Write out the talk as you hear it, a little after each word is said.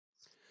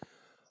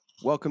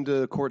Welcome to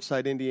the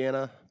Courtside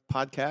Indiana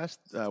podcast.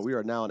 We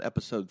are now on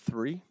episode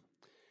 3,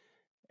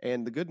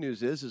 and the good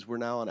news is we're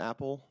now on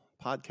Apple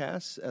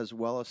Podcasts as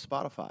well as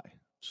Spotify.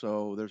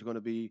 So there's going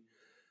to be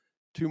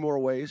 2 more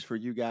ways for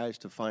you guys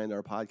to find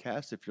our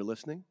podcast if you're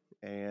listening,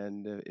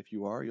 and if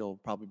you are, you'll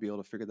probably be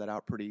able to figure that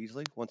out pretty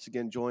easily. Once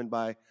again, joined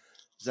by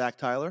Zach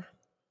Tyler.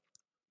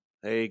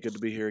 Hey, good to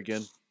be here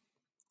again.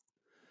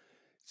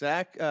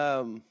 Zach,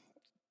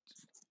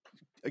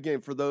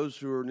 again, for those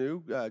who are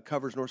new,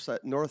 covers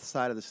north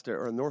side of the state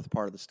or north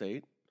part of the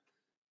state,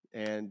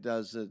 and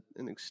does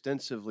an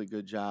extensively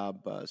good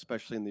job,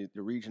 especially in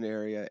the region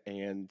area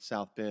and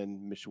South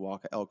Bend,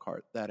 Mishawaka,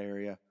 Elkhart, that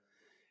area.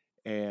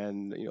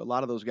 And a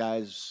lot of those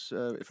guys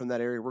from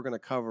that area we're going to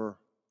cover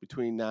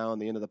between now and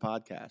the end of the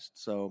podcast.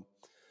 So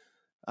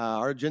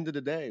our agenda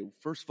today,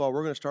 first of all,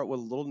 we're going to start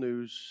with a little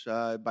news.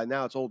 By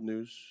now it's old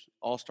news.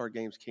 All-Star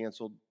games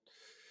canceled.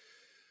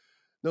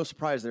 No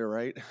surprise there,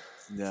 right?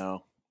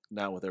 No,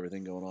 not with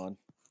everything going on.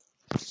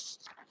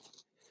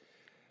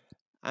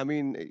 I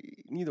mean,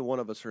 neither one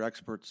of us are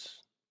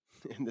experts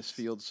in this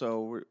field,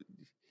 so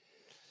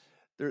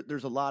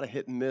there's a lot of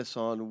hit and miss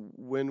on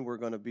when we're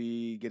going to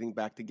be getting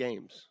back to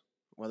games,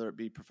 whether it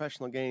be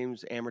professional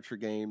games, amateur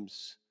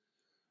games,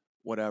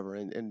 whatever.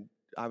 And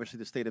obviously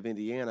the state of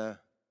Indiana,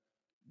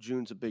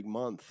 June's a big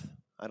month.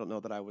 I don't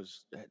know that I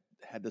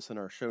had this in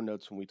our show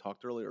notes when we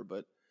talked earlier,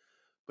 but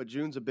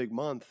June's a big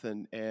month,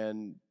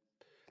 and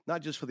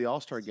not just for the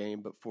All-Star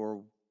game, but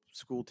for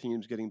school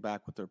teams getting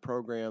back with their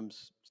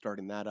programs,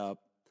 starting that up.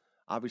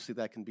 Obviously,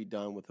 that can be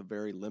done with a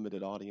very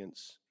limited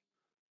audience,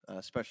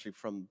 especially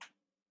from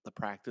the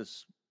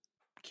practice,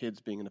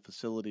 kids being in a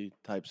facility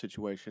type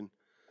situation.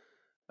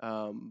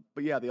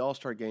 But yeah, the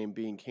All-Star game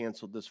being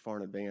canceled this far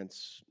in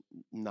advance,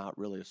 not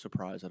really a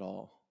surprise at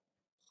all.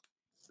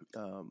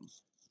 Do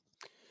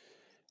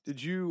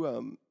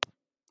you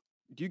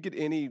get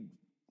any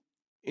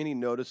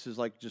notices,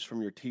 like just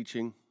from your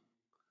teaching,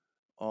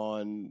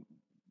 on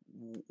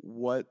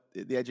what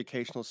the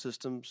educational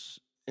systems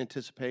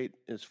anticipate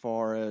as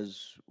far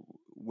as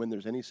when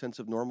there's any sense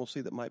of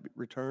normalcy that might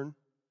return?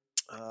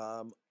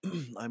 I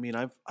mean,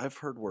 I've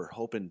heard we're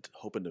hoping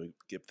to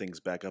get things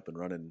back up and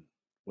running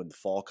when the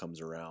fall comes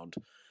around.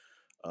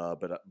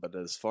 But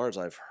as far as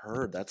I've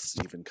heard, that's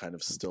even kind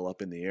of still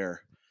up in the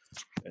air.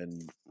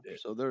 And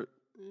so there,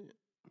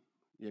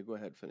 yeah, go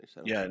ahead, finish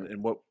that. Yeah,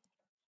 and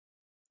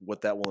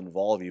what that will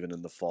involve even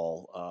in the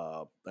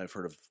fall. I've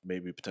heard of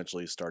maybe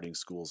potentially starting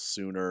schools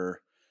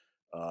sooner,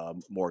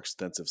 more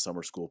extensive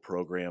summer school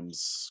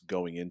programs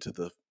going into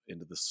the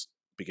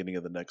beginning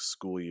of the next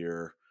school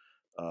year,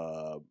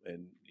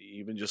 and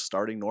even just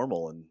starting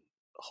normal and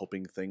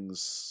hoping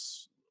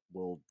things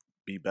will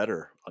be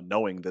better,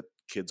 knowing that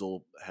kids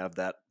will have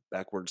that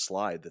backward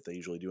slide that they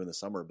usually do in the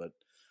summer, but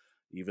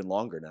even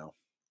longer now.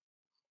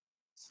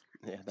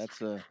 Yeah,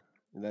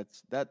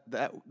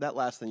 that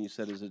last thing you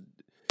said is an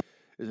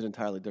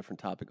entirely different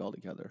topic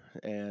altogether.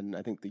 And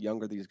I think the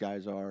younger these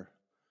guys are,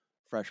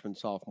 freshmen,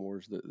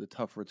 sophomores, the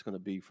tougher it's going to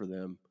be for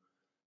them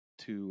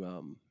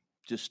to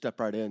just step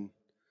right in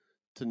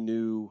to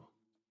new,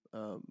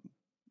 to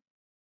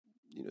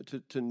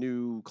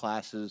new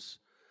classes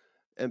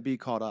and be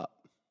caught up.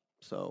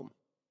 So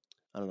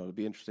I don't know. It'll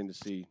be interesting to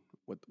see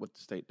what the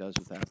state does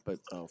with that. But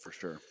for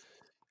sure,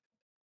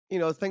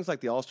 things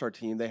like the All-Star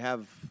team, they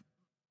have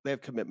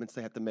commitments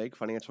they have to make,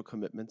 financial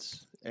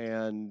commitments,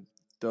 and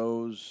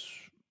those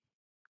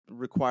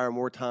require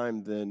more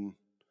time than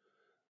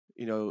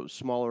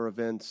smaller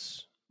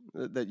events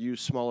that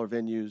use smaller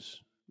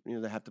venues.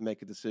 They have to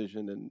make a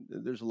decision, and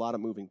there's a lot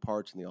of moving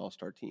parts in the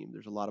All-Star team.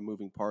 There's a lot of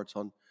moving parts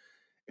on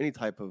any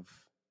type of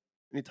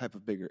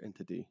bigger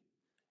entity,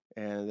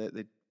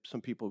 and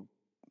some people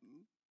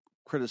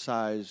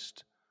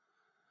criticized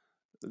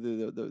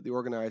the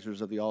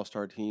organizers of the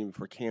All-Star team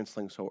for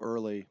canceling so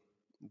early,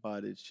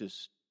 but it's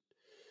just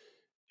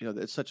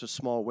it's such a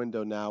small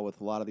window now with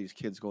a lot of these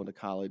kids going to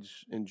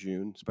college in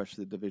June,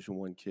 especially the Division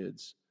I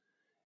kids,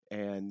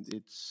 and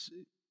it's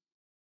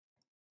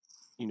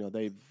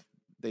they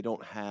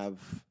don't have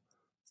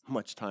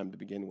much time to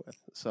begin with.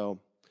 So,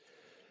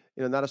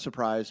 not a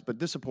surprise, but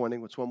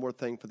disappointing. It's one more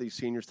thing for these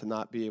seniors to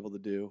not be able to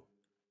do.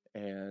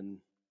 And,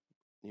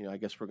 I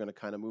guess we're going to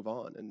kind of move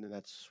on. And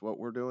that's what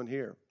we're doing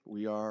here.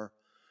 We're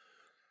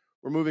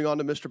moving on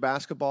to Mr.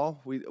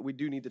 Basketball. We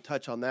do need to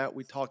touch on that.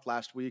 We talked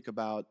last week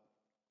about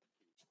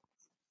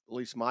at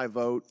least my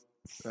vote.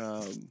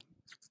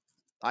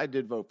 I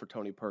did vote for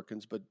Tony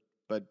Perkins, but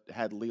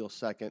had Leal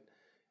second.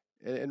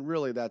 And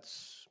really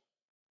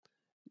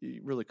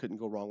you really couldn't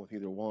go wrong with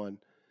either one.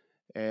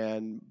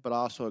 But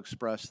also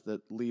expressed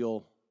that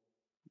Leal,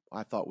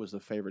 I thought, was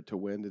the favorite to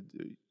win.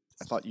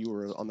 I thought you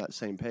were on that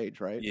same page,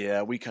 right?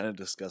 Yeah, we kind of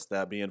discussed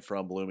that, being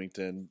from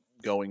Bloomington,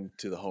 going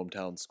to the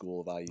hometown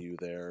school of IU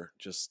there,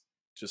 just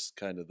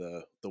kind of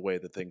the way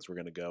that things were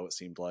going to go, it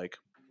seemed like.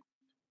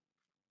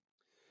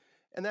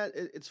 And that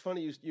it's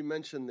funny you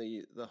mentioned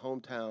the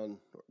hometown,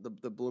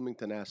 the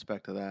Bloomington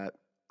aspect of that,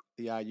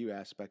 the IU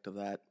aspect of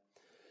that.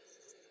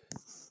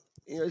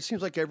 It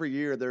seems like every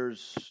year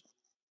there's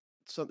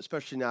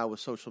especially now with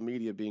social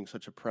media being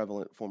such a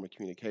prevalent form of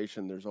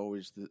communication,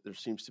 there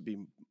seems to be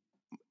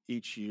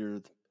each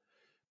year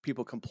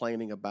people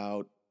complaining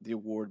about the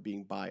award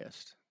being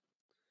biased,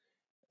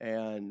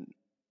 and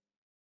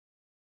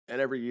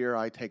every year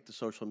I take to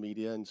social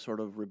media and sort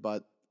of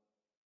rebut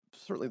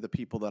certainly the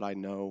people that I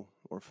know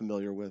or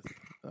familiar with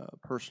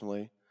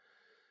personally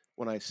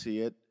when I see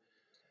it.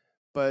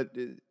 But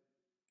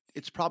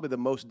it's probably the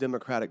most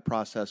democratic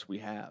process we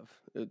have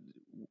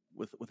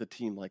with a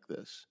team like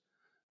this.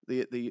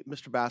 The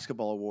Mr.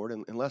 Basketball Award,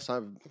 unless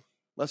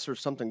there's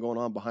something going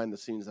on behind the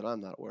scenes that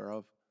I'm not aware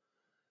of,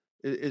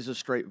 is a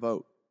straight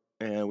vote.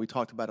 And we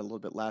talked about it a little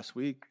bit last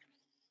week.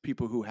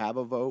 People who have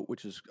a vote,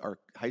 which is our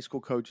high school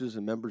coaches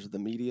and members of the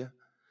media,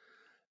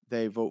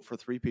 they vote for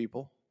 3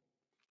 people,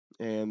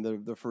 and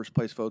the first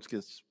place votes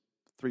gets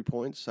 3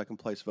 points, second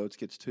place votes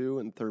gets 2,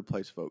 and third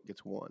place vote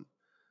gets 1.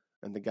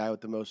 And the guy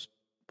with the most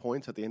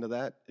points at the end of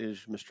that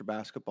is Mr.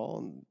 Basketball,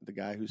 and the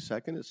guy who's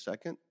second is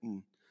second.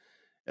 And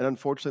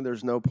unfortunately,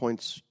 there's no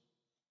points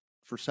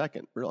for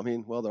second. I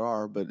mean, well, there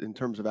are, but in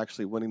terms of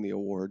actually winning the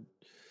award,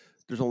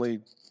 there's only,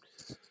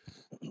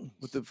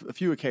 with a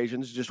few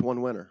occasions, just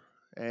one winner.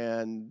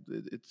 And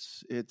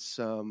it's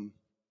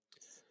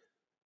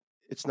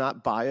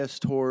not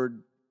biased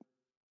toward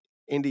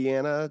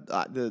Indiana,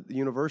 the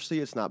university.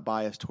 It's not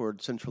biased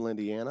toward Central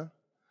Indiana.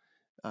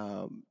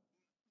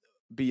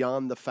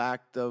 Beyond the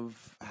fact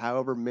of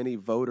however many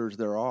voters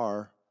there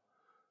are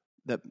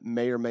that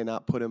may or may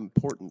not put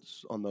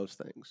importance on those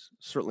things.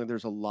 Certainly,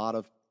 there's a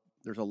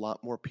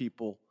lot more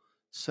people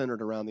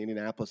centered around the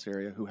Indianapolis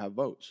area who have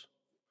votes.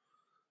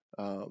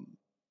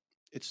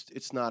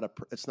 It's not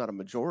a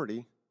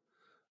majority,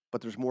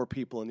 but there's more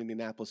people in the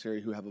Indianapolis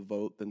area who have a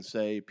vote than,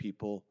 say,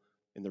 people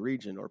in the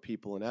region or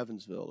people in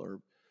Evansville,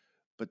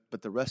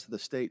 but the rest of the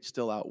state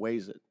still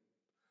outweighs it.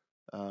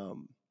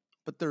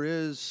 But there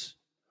is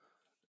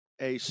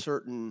a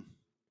certain,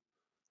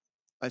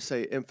 I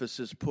say,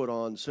 emphasis put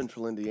on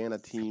Central Indiana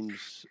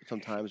teams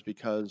sometimes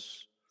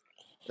because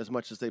as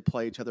much as they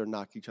play each other and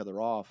knock each other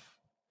off,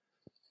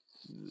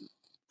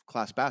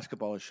 class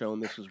basketball has shown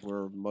this is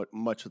where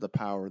much of the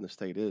power in the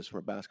state is from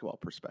a basketball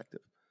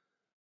perspective,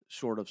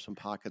 short of some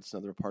pockets in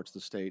other parts of the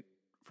state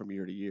from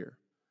year to year.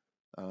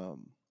 I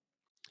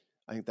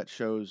think that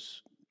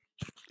shows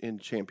in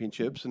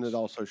championships, and it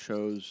also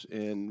shows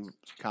in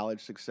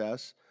college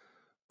success.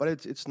 But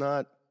it's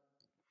not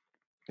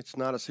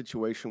a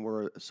situation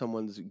where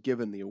someone's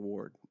given the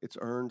award. It's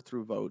earned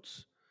through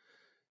votes.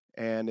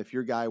 And if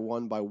your guy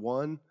won by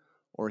 1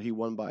 or he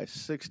won by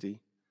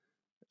 60,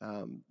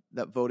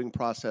 that voting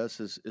process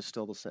is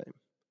still the same.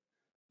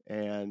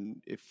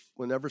 And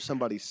whenever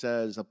somebody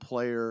says a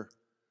player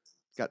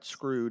got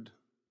screwed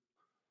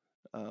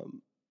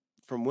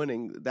from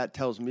winning, that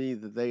tells me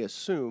that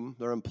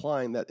they're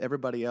implying that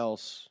everybody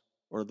else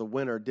or the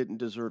winner didn't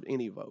deserve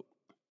any vote.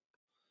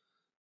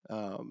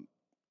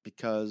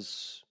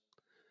 Because,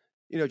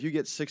 if you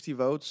get 60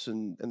 votes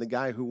and the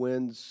guy who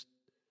wins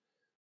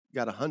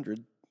got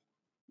 100,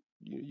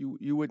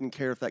 you wouldn't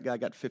care if that guy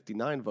got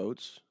 59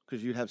 votes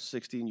because you'd have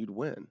 60 and you'd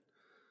win.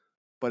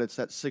 But it's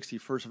that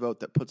 61st vote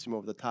that puts him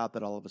over the top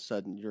that all of a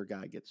sudden your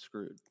guy gets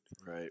screwed.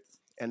 Right.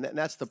 And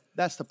that's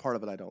the part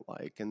of it I don't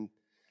like. And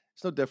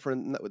it's no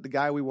different. The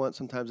guy we want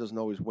sometimes doesn't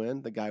always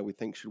win. The guy we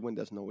think should win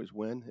doesn't always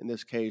win. In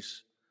this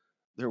case,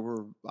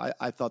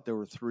 I thought there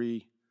were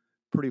 3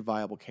 pretty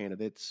viable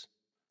candidates.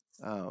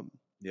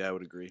 Yeah, I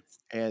would agree.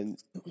 And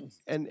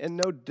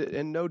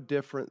no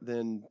different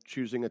than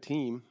choosing a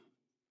team.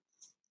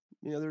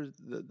 There's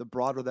the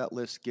broader that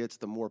list gets,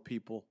 the more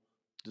people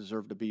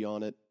deserve to be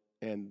on it,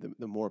 and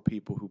the more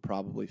people who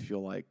probably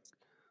feel like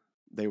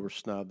they were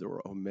snubbed, they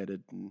were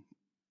omitted,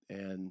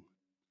 and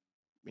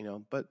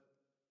But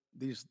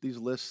these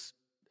lists,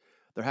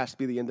 there has to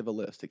be the end of a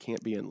list. It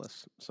can't be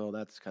endless. So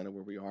that's kind of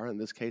where we are. In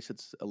this case,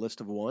 it's a list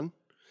of 1.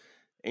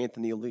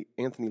 Anthony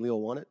Leal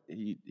won it.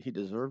 He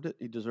deserved it.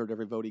 He deserved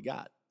every vote he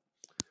got.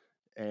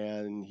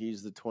 And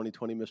he's the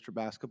 2020 Mr.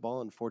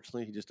 Basketball.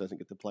 Unfortunately, he just doesn't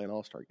get to play an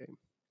All-Star game.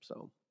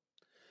 So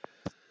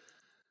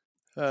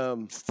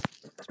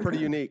it's pretty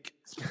unique.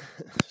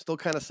 Still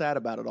kind of sad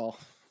about it all.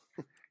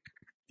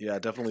 Yeah,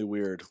 definitely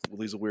weird. It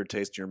leaves a weird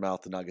taste in your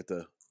mouth to not get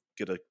to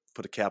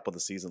put a cap on the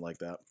season like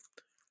that.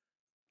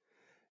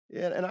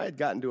 Yeah, and I had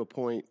gotten to a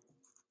point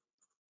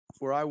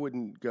where I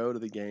wouldn't go to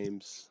the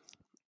games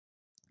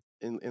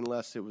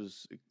unless it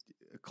was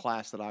a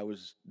class that I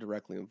was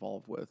directly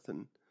involved with,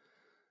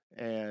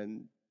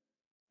 and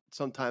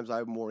sometimes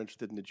I'm more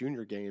interested in the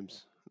junior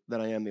games than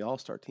I am the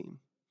All-Star team.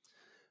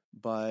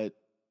 But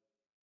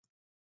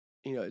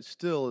it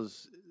still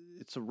is.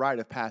 It's a rite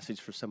of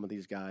passage for some of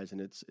these guys, and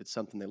it's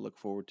something they look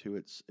forward to.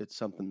 It's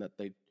something that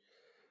they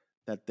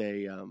I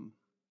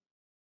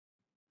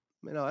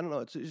don't know.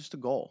 It's just a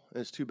goal,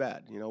 and it's too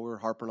bad. We're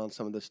harping on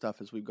some of this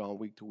stuff as we've gone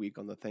week to week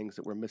on the things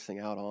that we're missing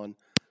out on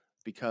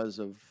because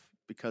of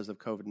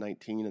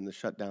COVID-19 and the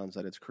shutdowns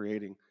that it's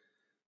creating,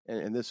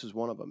 and this is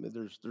one of them.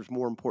 There's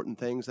more important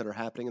things that are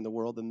happening in the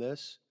world than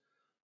this,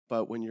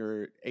 but when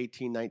you're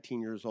 18, 19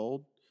 years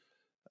old,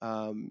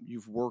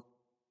 you've worked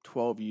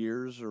 12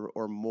 years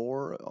or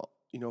more,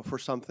 for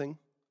something,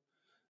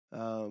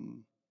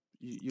 um,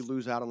 you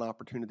lose out on an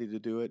opportunity to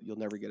do it. You'll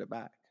never get it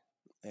back.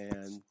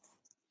 And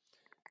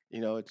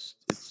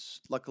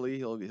it's luckily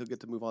he'll get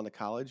to move on to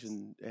college,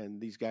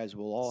 and these guys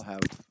will all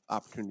have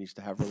opportunities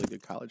to have really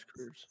good college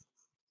careers.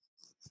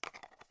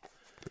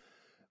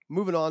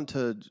 Moving on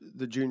to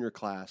the junior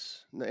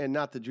class, and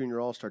not the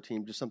junior all-star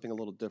team, just something a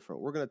little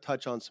different. We're going to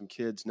touch on some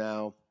kids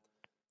now,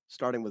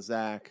 starting with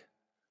Zach,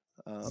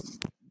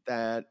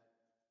 that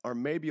are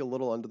maybe a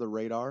little under the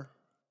radar.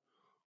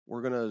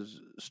 We're going to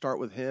start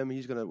with him.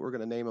 We're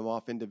going to name him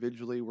off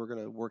individually. We're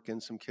going to work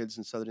in some kids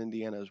in Southern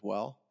Indiana as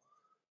well.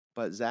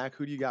 But Zach,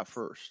 who do you got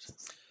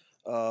first?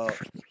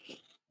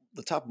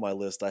 The top of my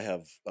list, I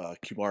have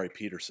Kumari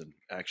Peterson,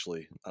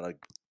 actually, out of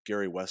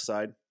Gary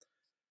Westside.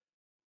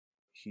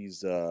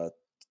 He's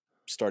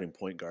starting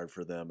point guard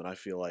for them, and I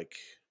feel like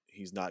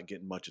he's not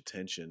getting much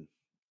attention,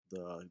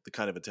 the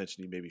kind of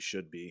attention he maybe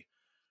should be.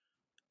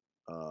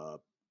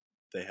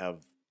 They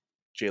have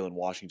Jalen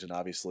Washington,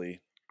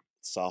 obviously,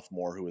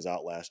 sophomore, who was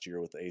out last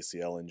year with the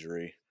ACL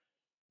injury,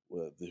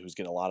 who's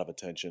getting a lot of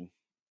attention,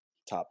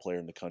 top player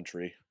in the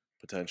country,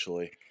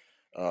 potentially.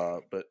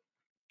 But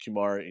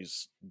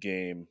Kumari's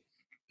game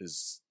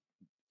is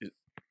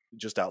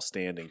just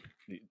outstanding.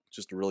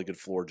 Just a really good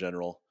floor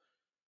general.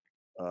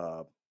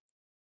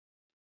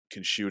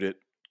 Can shoot it,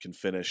 can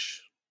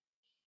finish,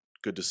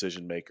 good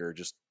decision maker,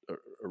 just a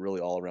really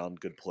all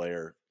around good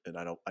player. And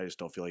I just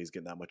don't feel like he's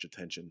getting that much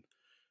attention,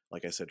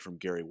 like I said, from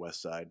Gary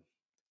Westside.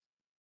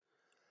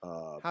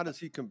 How does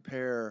he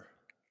compare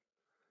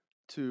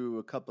to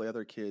a couple of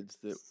other kids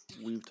that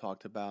we've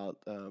talked about?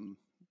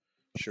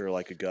 Sure,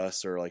 like a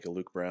Gus or like a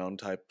Luke Brown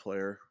type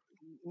player.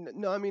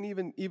 No, I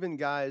mean even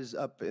guys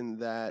up in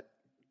that.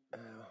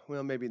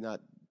 Well, maybe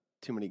not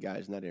too many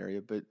guys in that area,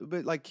 but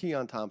like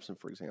Keon Thompson,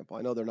 for example.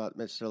 I know they're not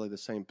necessarily the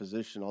same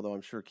position, although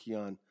I'm sure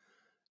Keon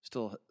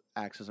still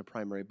acts as a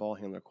primary ball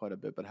handler quite a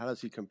bit. But how does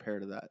he compare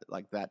to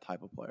that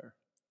type of player?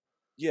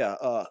 Yeah,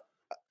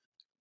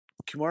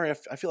 Kumari,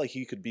 I feel like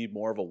he could be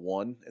more of a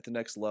one at the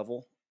next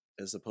level,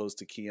 as opposed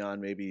to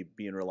Keon maybe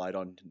being relied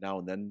on now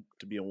and then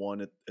to be a one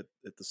at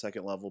the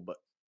second level. But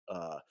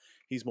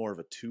he's more of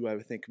a two, I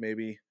would think,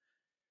 maybe.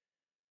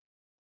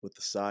 With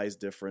the size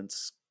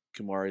difference,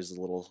 Kumari's a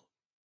little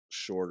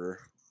shorter.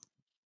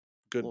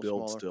 Good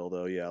build smaller. still,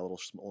 though. Yeah, a little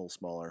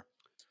smaller.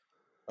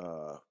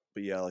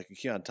 But yeah, like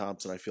Keon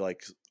Thompson, I feel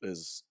like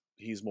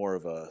he's more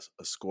of a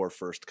score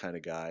first kind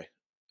of guy,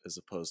 as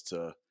opposed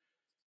to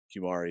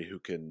Kumari, who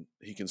can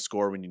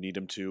score when you need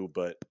him to,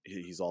 but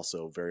he's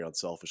also very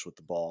unselfish with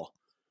the ball.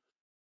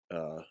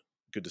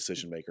 Good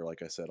decision maker,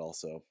 like I said.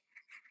 Also,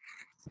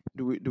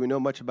 do we know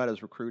much about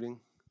his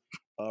recruiting?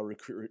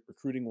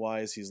 Recruiting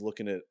wise, he's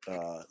looking at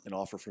an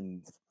offer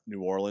from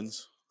New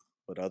Orleans,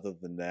 but other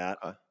than that,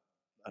 I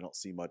don't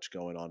see much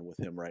going on with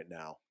him right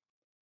now.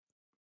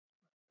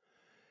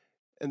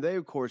 And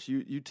of course,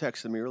 you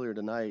texted me earlier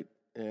tonight,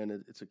 and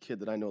it's a kid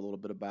that I know a little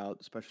bit about,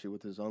 especially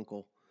with his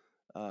uncle,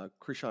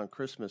 Krishan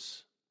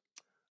Christmas.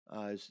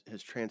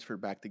 Has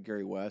transferred back to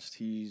Gary West.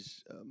 He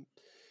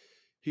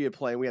had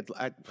played. We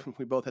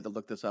both had to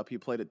look this up. He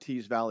played at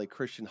Tees Valley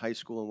Christian High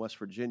School in West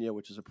Virginia,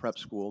 which is a prep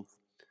school.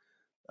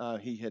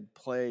 He had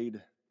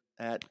played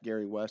at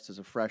Gary West as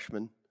a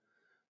freshman,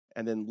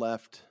 and then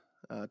left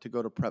to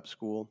go to prep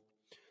school.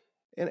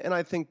 And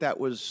I think that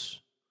was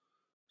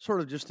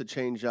sort of just to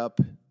change up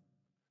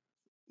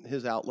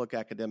his outlook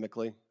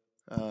academically.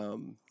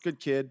 Good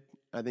kid.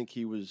 I think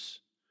he was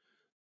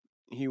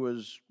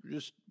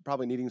just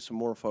probably needing some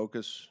more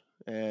focus,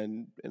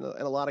 and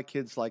a lot of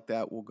kids like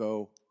that will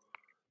go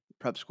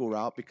prep school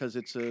route because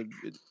it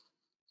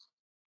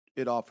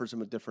offers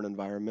them a different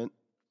environment,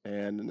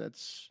 and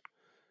that's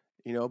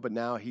But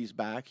now he's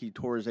back. He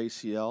tore his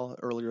ACL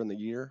earlier in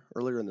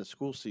the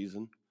school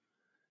season,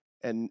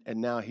 and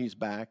now he's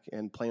back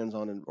and plans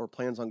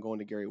on going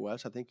to Gary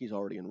West. I think he's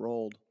already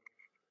enrolled.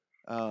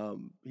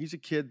 He's a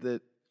kid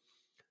that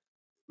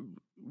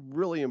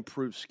really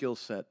improved skill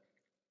set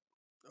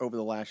over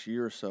the last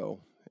year or so.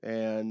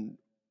 And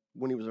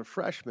when he was a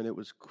freshman, it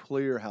was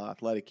clear how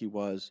athletic he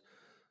was.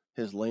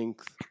 His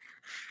length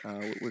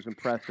was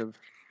impressive.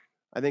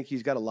 I think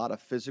he's got a lot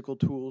of physical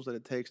tools that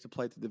it takes to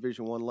play at the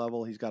Division I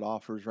level. He's got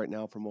offers right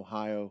now from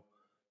Ohio,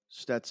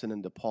 Stetson,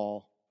 and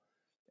DePaul.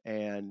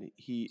 And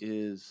he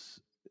his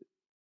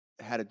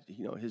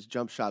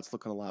jump shot's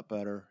looking a lot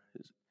better.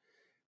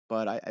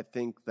 But I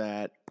think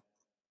that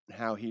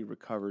how he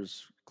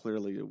recovers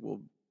clearly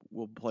will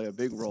play a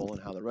big role in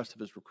how the rest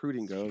of his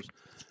recruiting goes.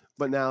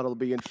 But now it'll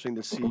be interesting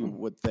to see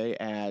what they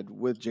add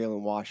with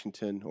Jalen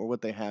Washington, or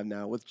what they have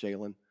now with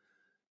Jalen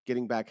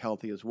getting back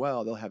healthy as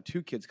well. They'll have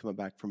two kids coming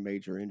back from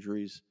major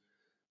injuries.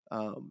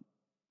 They'll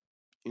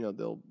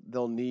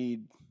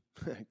need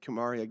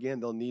Kumari again.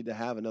 They'll need to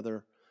have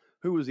another.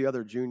 Who was the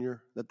other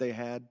junior that they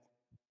had,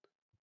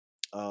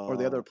 or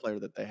the other player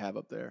that they have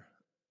up there?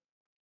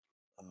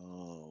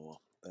 Oh,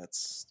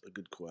 that's a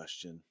good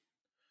question.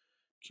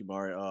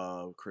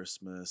 Kumari,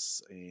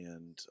 Christmas,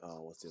 and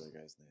what's the other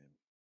guy's name?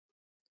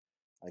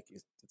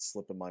 It's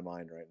slipping my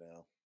mind right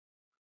now.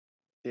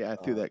 Yeah, I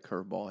threw that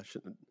curveball. I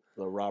shouldn't.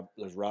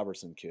 There's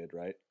Robertson kid,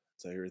 right?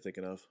 Is that who you're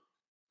thinking of?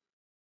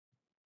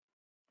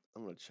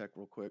 I'm gonna check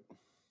real quick.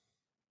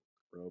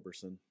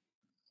 Roberson.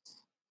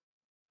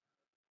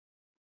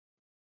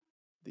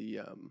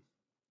 The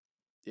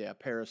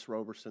Paris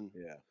Roberson.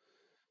 Yeah.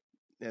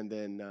 And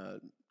then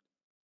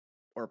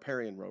or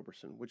Perry and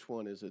Roberson. Which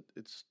one is it?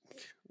 It's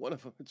one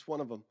of them. It's one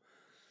of them.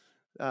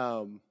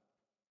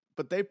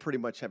 But they pretty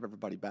much have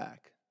everybody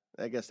back.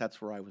 I guess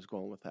that's where I was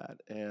going with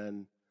that.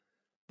 And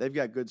they've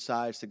got good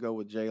size to go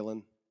with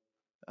Jalen.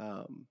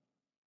 And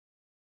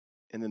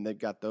then they've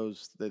got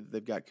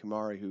they've got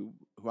Kumari, who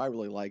I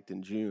really liked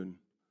in June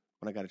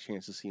when I got a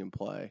chance to see him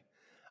play.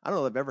 I don't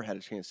know if I've ever had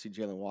a chance to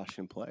see Jalen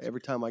Washington play.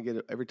 Every time I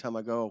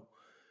go,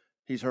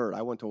 he's hurt.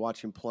 I went to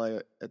watch him play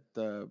at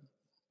the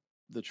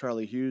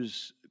Charlie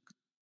Hughes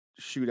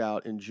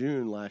shootout in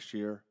June last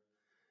year,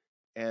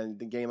 and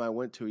the game I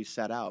went to, he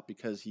sat out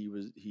because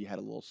he had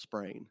a little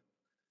sprain,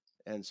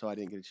 and so I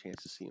didn't get a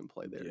chance to see him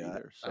play there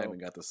either. So I haven't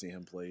got to see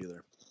him play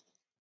either.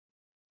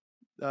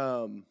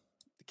 The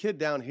kid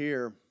down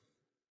here,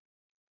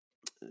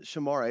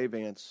 Shamar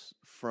Avance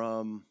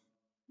from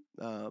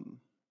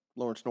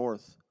Lawrence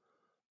North,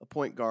 a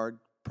point guard,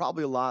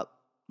 probably a lot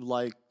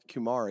like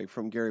Kumari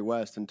from Gary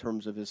West in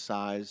terms of his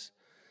size.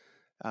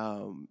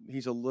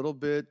 He's a little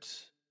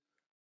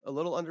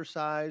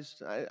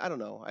undersized. I don't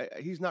know.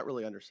 He's not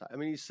really undersized. I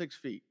mean, he's 6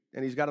 feet,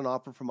 and he's got an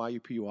offer from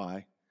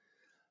IUPUI.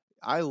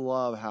 I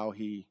love how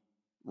he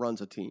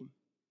runs a team.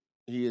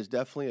 He is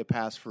definitely a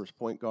pass-first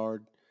point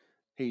guard.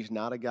 He's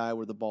not a guy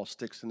where the ball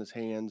sticks in his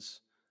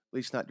hands, at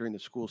least not during the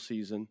school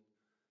season.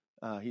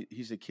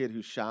 He's a kid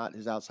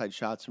his outside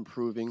shot's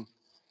improving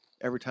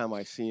every time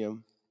I see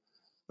him.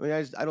 I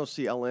mean, I don't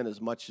see LN as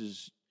much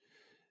as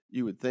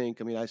you would think.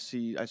 I mean, I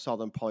saw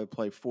them probably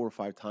play 4 or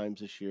 5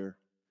 times this year.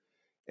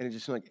 And it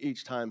just seemed like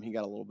each time he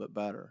got a little bit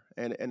better.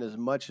 And as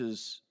much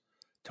as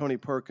Tony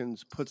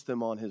Perkins puts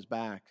them on his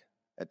back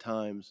at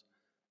times,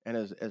 and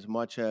as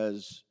much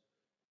as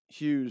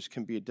Hughes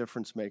can be a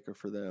difference maker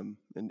for them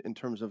in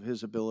terms of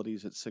his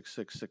abilities at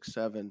 6'6",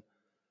 6'7",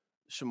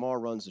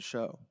 Shamar runs the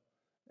show.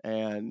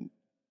 And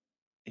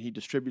he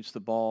distributes the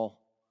ball,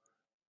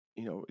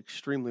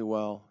 extremely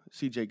well.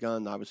 CJ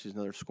Gunn, obviously, is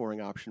another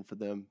scoring option for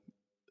them,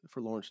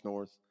 for Lawrence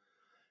North.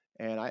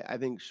 And I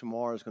think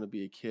Shamar is going to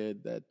be a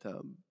kid that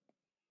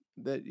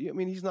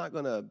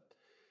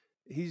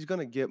he's going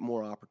to get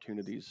more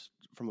opportunities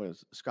from a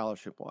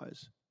scholarship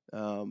wise.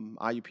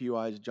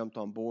 IUPUI has jumped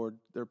on board.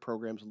 Their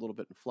program's a little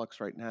bit in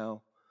flux right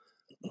now,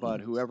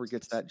 but whoever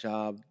gets that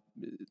job,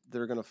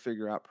 they're going to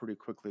figure out pretty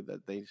quickly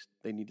that they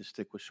need to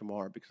stick with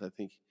Shamar, because I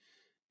think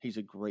he's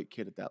a great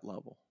kid at that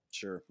level.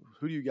 Sure.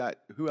 Who do you got?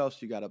 Who else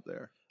do you got up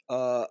there?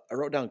 I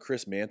wrote down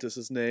Chris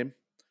Mantis's name,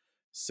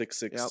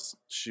 6'6"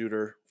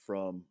 shooter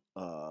from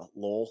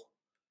Lowell.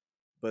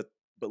 But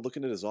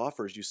looking at his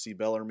offers, you see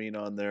Bellarmine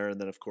on there,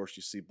 and then of course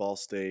you see Ball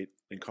State,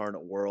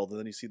 Incarnate World, and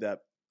then you see that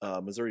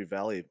Missouri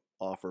Valley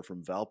offer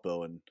from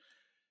Valpo, and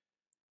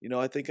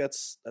I think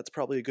that's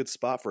probably a good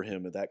spot for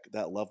him at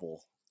that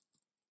level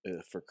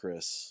for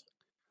Chris.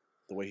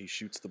 The way he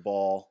shoots the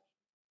ball,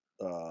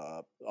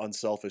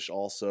 unselfish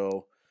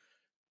also,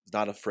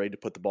 not afraid to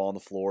put the ball on the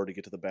floor to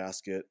get to the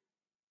basket,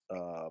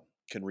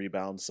 can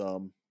rebound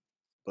some,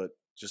 but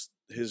just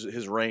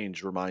his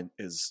range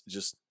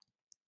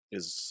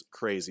is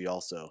crazy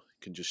also.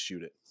 Can just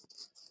shoot it.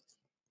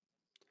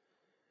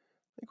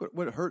 I think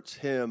what hurts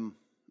him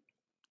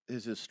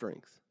is his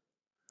strength.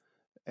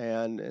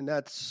 And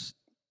that's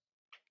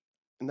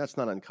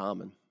not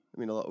uncommon. I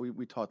mean,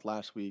 we talked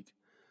last week.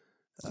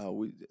 A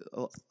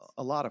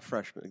lot of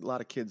freshmen, a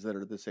lot of kids that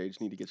are this age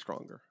need to get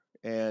stronger.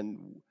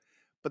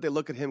 But they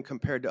look at him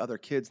compared to other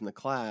kids in the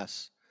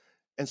class,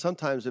 and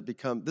sometimes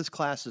this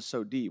class is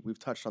so deep. We've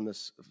touched on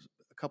this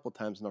a couple of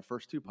times in our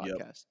first 2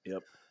 podcasts.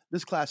 Yep.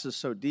 This class is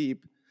so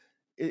deep.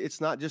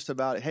 It's not just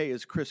about, hey,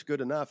 is Chris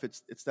good enough?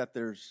 It's that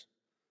is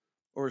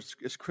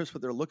Chris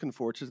what they're looking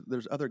for? It's just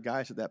there's other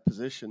guys at that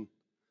position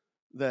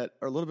that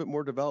are a little bit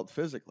more developed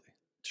physically.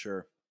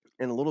 Sure.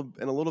 And a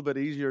little bit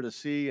easier to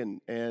see,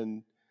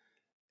 and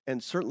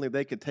certainly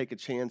they could take a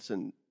chance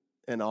and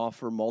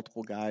offer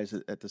multiple guys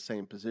at the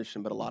same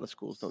position, but a lot of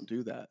schools don't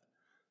do that.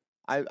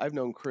 I've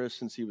known Chris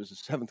since he was a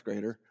 7th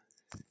grader,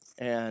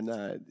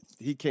 and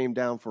he came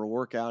down for a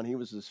workout, and he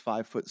was this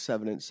 5'7"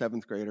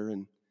 7th grader,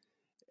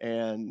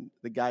 and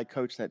the guy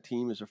coaching that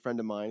team is a friend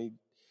of mine.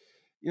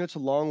 It's a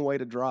long way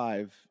to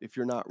drive if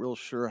you're not real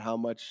sure how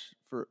much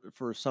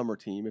for a summer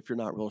team, if you're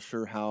not real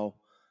sure how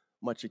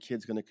much a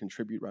kid's going to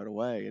contribute right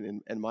away.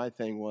 And my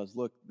thing was,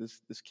 look,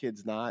 this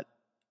kid's not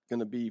going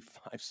to be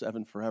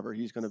 5'7" forever.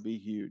 He's going to be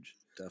huge.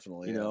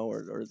 Definitely.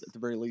 Or at the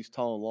very least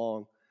tall and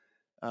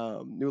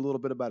long. Knew a little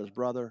bit about his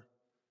brother.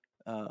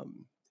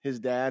 His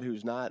dad,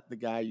 who's not the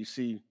guy you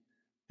see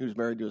who's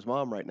married to his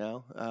mom right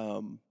now.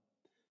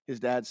 His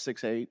dad's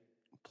 6'8",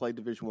 played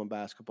Division I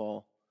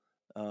basketball.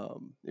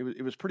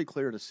 It was pretty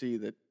clear to see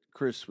that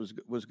Chris was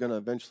going to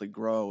eventually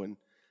grow and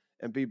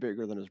be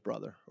bigger than his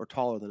brother or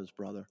taller than his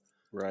brother.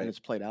 Right. And it's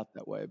played out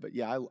that way. But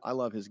yeah, I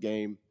love his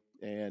game.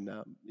 and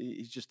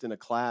he's just in a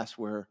class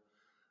where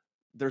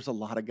there's a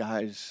lot of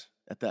guys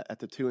at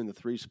the 2 and the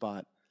 3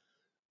 spot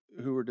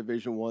who are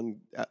Division 1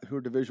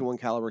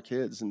 caliber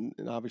kids, and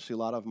obviously a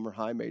lot of them are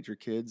high major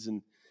kids,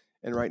 and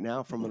right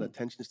now from an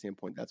attention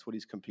standpoint, that's what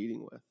he's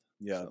competing with.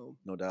 Yeah, so,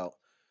 no doubt.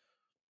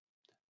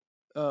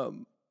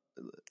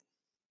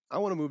 I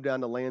want to move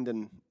down to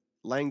Langdon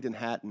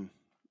Hatton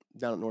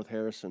down at North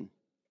Harrison.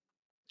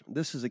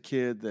 This is a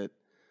kid that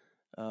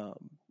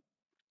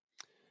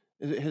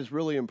has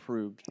really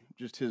improved,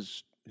 just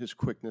his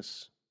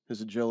quickness,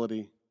 his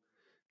agility,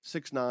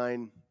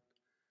 6'9"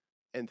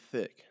 and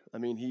thick. I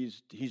mean,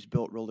 he's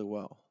built really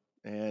well,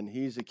 and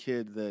he's a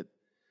kid that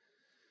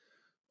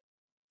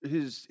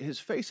his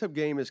face-up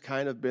game has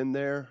kind of been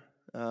there,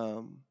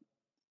 and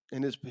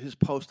his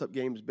post-up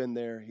game has been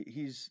there.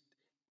 He's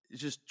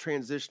just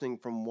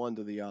transitioning from one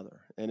to the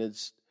other, and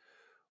it's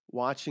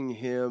watching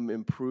him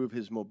improve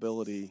his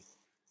mobility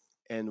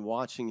and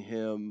watching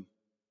him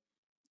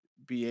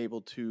be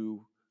able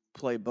to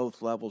play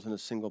both levels in a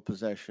single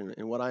possession.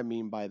 And what I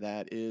mean by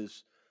that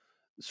is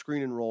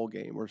screen and roll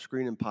game, or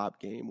screen and pop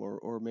game,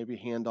 or maybe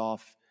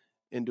handoff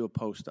into a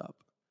post up,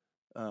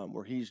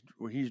 where he's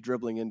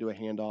dribbling into a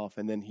handoff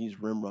and then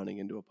he's rim running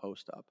into a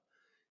post up.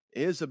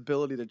 His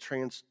ability to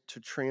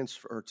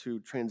transfer or to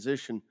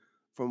transition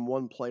from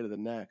one play to the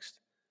next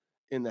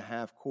in the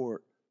half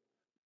court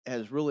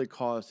has really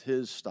caused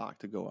his stock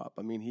to go up.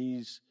 I mean,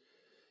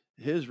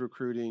 his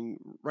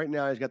recruiting right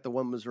now, he's got the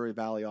one Missouri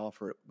Valley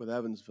offer with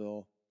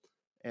Evansville,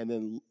 and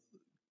then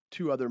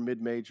 2 other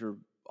mid-major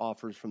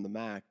offers from the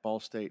MAC, Ball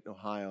State and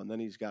Ohio, and then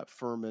he's got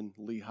Furman,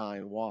 Lehigh,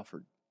 and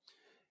Wofford.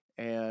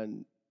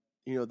 And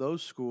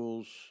those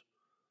schools,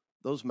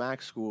 those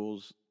MAC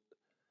schools,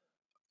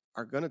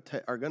 are going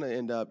to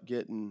end up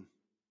getting,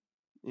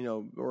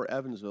 or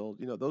Evansville,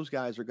 those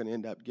guys are going to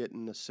end up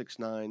getting a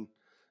 6'9",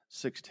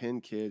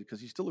 6'10" kid,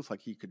 because he still looks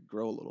like he could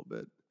grow a little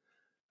bit,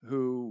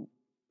 who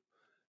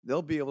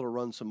they'll be able to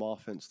run some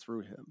offense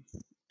through him.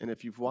 And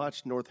if you've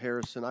watched North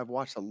Harrison, I've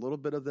watched a little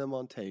bit of them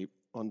on tape,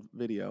 on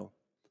video,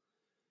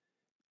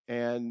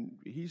 and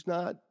he's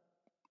not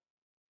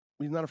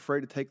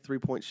afraid to take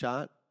 3-point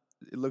shot.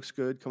 It looks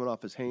good coming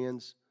off his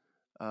hands.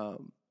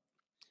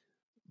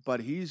 But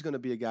he's going to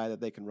be a guy that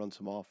they can run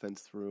some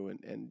offense through,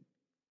 and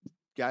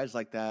guys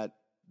like that,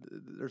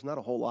 there's not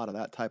a whole lot of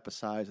that type of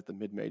size at the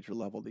mid-major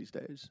level these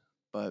days.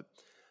 But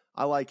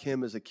I like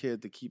him as a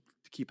kid to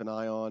keep an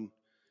eye on.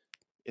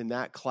 In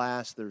that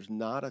class, there's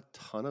not a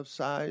ton of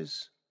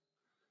size,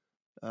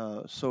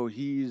 so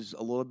he's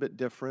a little bit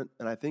different.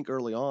 And I think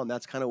early on,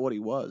 that's kind of what he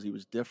was. He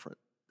was different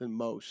than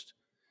most.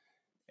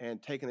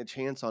 And taking a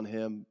chance on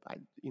him, I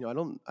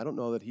don't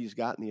know that he's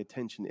gotten the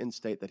attention in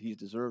state that he's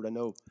deserved. I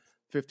know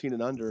 15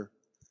 and under,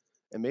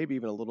 and maybe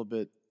even a little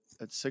bit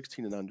at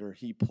 16 and under,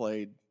 he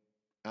played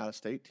for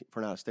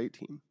an out-of-state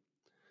team.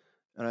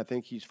 And I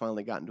think he's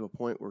finally gotten to a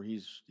point where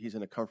he's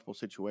in a comfortable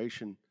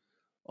situation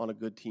on a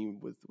good team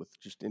with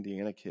just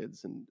Indiana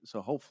kids. And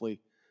so hopefully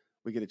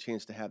we get a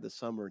chance to have this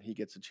summer and he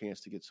gets a chance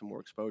to get some more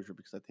exposure,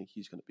 because I think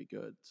he's going to be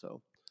good.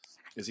 So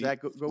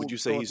would you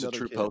say he's a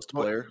true post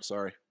player?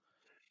 Sorry.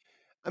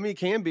 I mean, he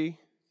can be.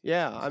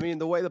 Yeah. I mean,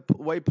 the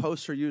way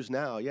posts are used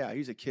now, yeah,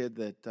 he's a kid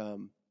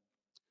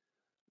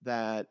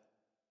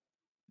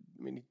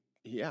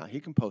he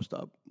can post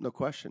up, no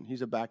question. He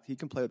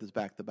can play with his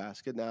back to the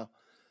basket. Now,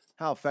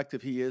 how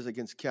effective he is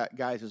against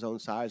guys his own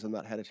size, I've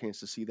not had a chance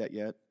to see that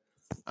yet.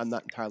 I'm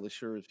not entirely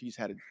sure if he's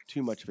had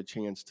too much of a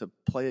chance to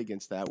play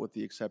against that, with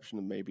the exception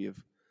of maybe of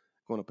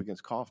going up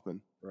against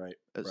Kaufman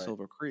at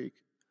Silver Creek.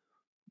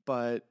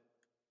 But,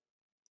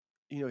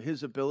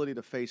 his ability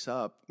to face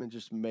up and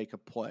just make a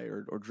play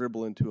or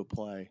dribble into a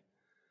play,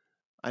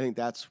 I think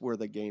that's where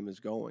the game is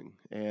going,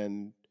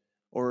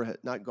 or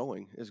not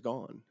going, is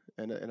gone.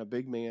 And a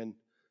big man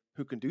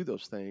who can do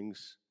those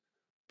things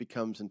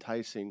becomes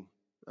enticing.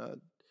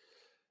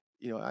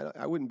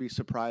 I wouldn't be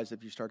surprised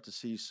if you start to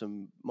see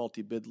some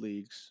multi-bid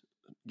leagues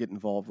get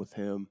involved with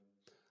him,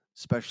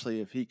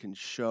 especially if he can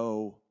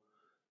show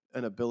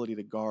an ability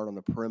to guard on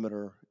the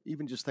perimeter,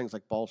 even just things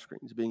like ball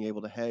screens, being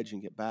able to hedge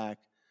and get back,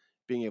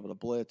 being able to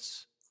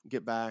blitz,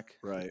 get back,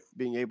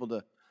 being able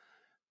to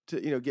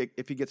get,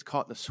 if he gets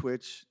caught in a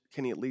switch,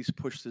 can he at least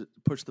push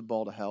the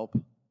ball to help?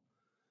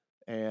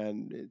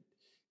 And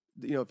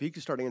if he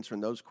can start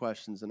answering those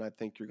questions, then I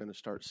think you're going to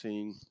start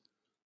seeing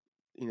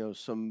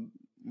some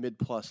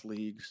mid-plus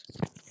leagues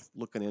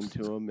looking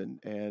into him,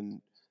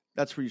 and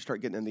that's where you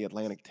start getting in the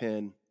Atlantic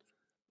 10,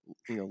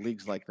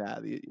 leagues like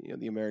that.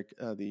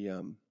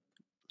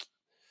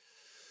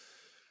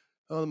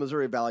 The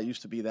Missouri Valley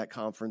used to be that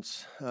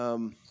conference.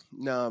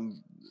 Now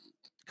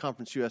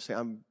Conference USA.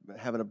 I'm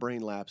having a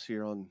brain lapse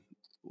here on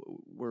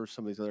where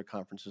some of these other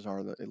conferences are,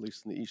 at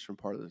least in the eastern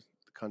part of the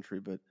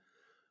country. But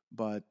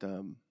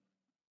the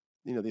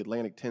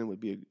Atlantic 10 would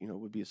be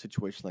a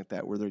situation like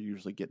that, where they're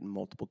usually getting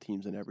multiple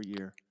teams in every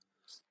year.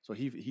 So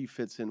he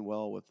fits in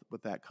well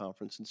with that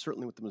conference, and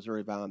certainly with the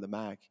Missouri Valley and the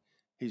MAC,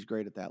 he's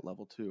great at that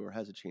level too, or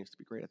has a chance to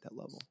be great at that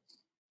level.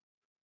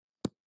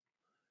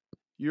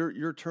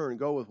 Your turn.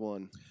 Go with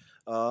one.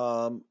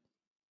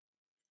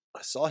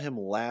 I saw him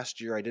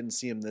last year. I didn't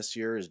see him this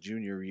year, his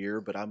junior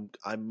year, but I'm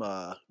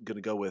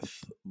gonna go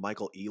with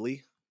Michael Ely,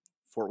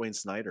 Fort Wayne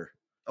Snyder.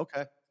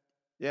 Okay.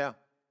 Yeah.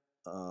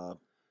 Uh,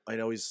 I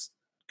know he's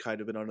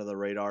kind of been under the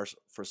radar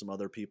for some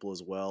other people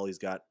as well. He's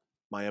got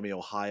Miami,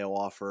 Ohio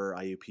offer,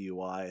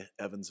 IUPUI,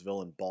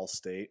 Evansville, and Ball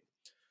State.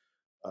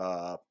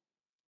 Uh,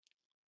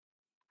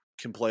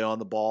 can play on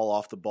the ball,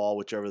 off the ball,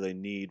 whichever they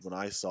need. When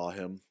I saw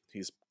him,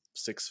 he's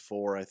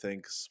 6'4", I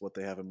think is what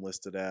they have him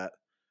listed at.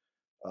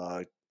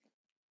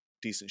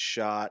 Decent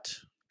shot.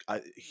 I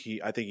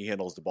think he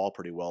handles the ball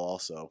pretty well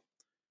also.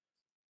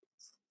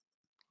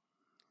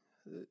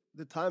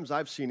 The times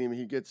I've seen him,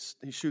 he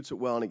shoots it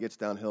well and he gets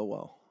downhill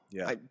well.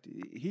 Yeah.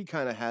 He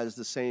kind of has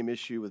the same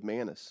issue with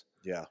Manis.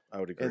 Yeah, I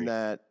would agree. In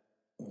that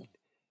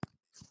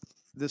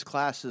this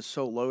class is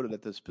so loaded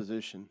at this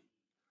position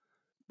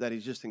that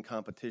he's just in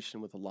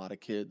competition with a lot of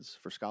kids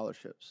for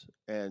scholarships.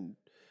 And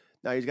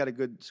now he's got a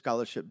good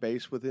scholarship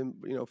base with him,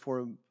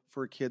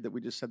 for a kid that we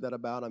just said that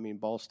about. I mean,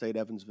 Ball State,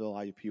 Evansville,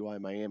 IUPUI,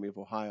 Miami of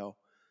Ohio.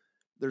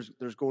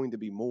 There's going to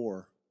be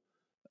more.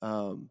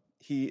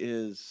 He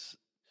is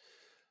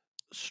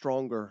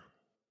stronger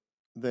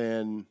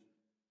than,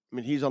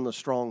 he's on the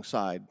strong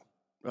side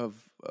of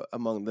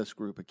among this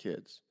group of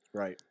kids.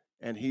 Right.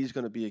 And he's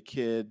going to be a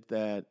kid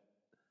that's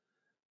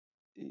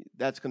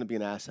going to be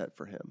an asset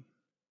for him.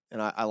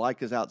 And I like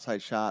his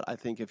outside shot. I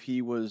think if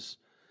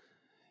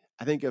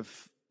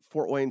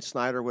Fort Wayne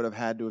Snyder would have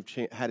had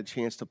a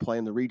chance to play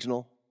in the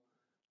regional,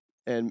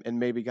 and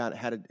maybe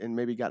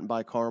gotten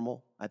by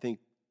Carmel, I think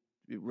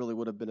it really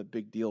would have been a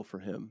big deal for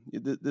him.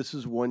 This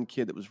is one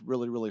kid that was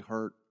really, really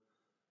hurt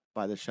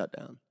by the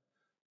shutdown,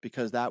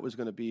 because that was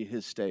going to be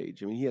his stage.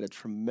 He had a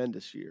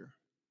tremendous year,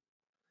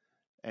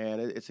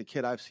 and it's a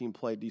kid I've seen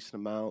play a decent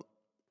amount,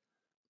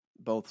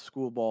 both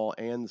school ball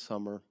and the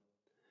summer,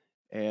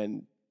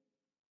 and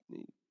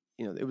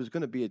it was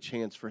going to be a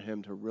chance for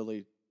him to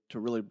really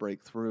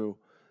break through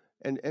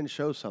and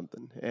show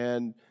something.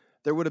 And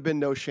there would have been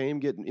no shame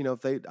getting,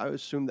 I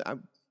assume that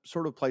I'm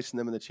sort of placing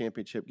them in the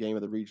championship game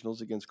of the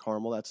regionals against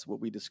Carmel. That's what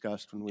we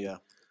discussed when at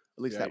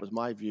least that was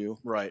my view.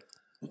 Right.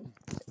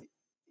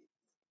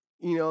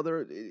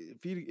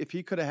 If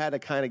he could have had a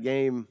kind of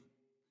game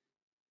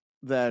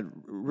that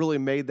really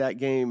made that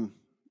game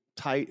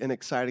tight and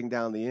exciting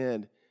down the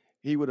end,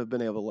 he would have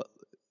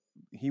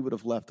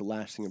left a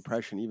lasting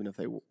impression, even if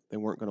they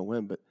weren't going to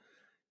win. But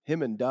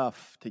him and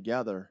Duff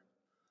together,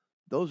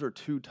 those are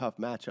two tough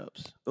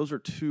matchups. Those are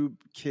two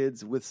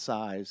kids with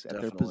size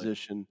at their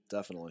position.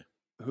 Definitely.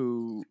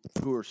 Who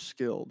are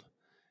skilled.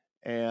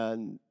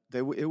 And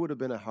it would have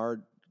been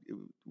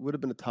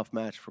a tough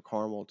match for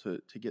Carmel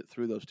to get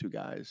through those two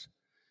guys.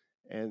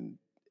 And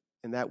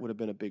that would have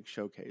been a big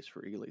showcase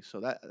for Ely. So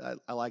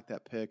I like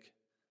that pick.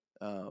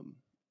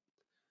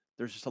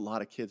 There's just a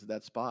lot of kids at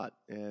that spot.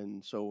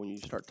 And so when you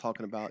start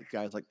talking about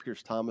guys like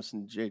Pierce Thomas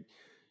and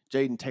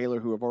Jaden Taylor,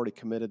 who have already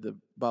committed to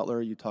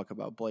Butler, you talk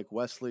about Blake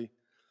Wesley,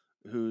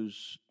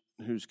 who's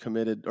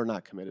committed or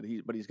not committed,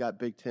 but he's got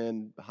Big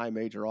Ten high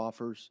major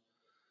offers.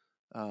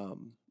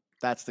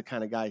 That's the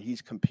kind of guy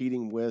he's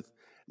competing with,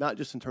 not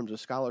just in terms of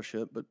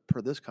scholarship, but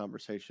per this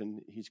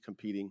conversation, he's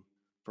competing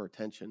for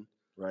attention.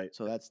 Right.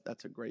 So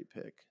that's a great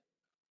pick.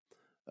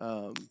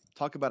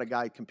 Talk about a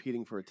guy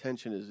competing for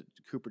attention is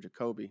Cooper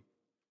Jacoby.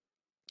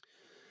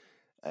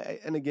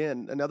 And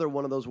again, another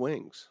one of those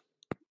wings.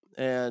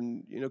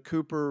 And,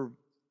 Cooper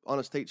on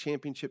a state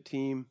championship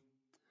team,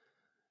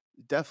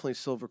 definitely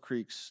Silver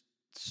Creek's,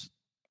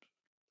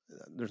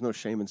 there's no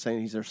shame in saying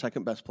he's their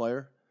second best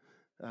player.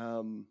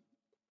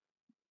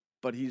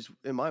 But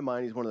in my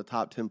mind, he's one of the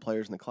top 10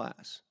 players in the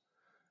class.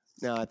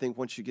 Now, I think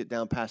once you get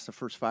down past the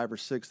first 5 or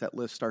 6, that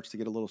list starts to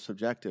get a little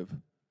subjective.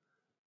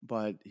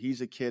 But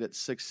he's a kid at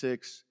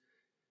 6'6".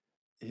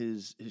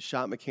 His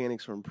shot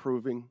mechanics are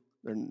improving.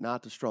 They're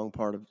not the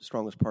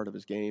strongest part of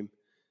his game.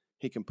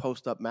 He can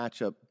post up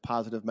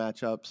positive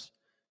matchups.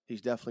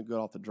 He's definitely good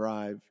off the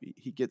drive.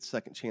 He gets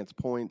second chance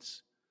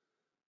points.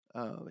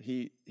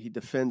 He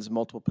defends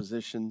multiple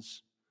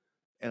positions,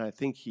 and I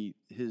think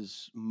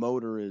his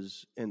motor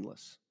is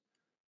endless,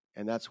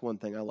 and that's one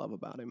thing I love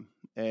about him.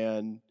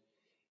 And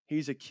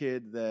he's a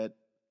kid that,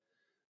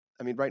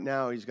 right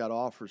now he's got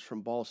offers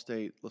from Ball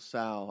State,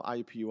 LaSalle,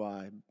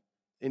 IUPUI,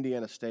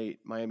 Indiana State,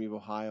 Miami of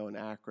Ohio, and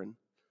Akron.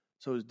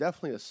 So he's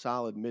definitely a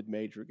solid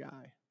mid-major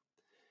guy.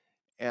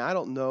 And I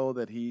don't know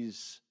that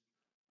he's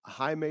a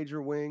high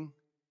major wing.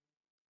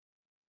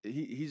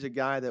 He's a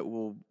guy that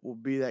will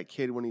be that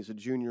kid when he's a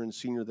junior and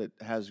senior that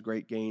has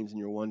great games, and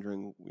you're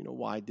wondering,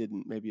 why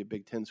didn't maybe a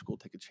Big Ten school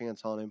take a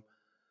chance on him?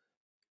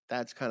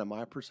 That's kind of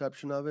my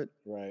perception of it.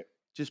 Right.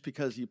 Just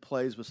because he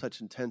plays with such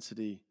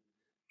intensity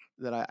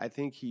that I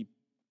think he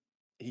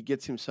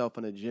gets himself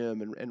in a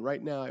gym. And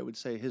right now I would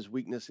say his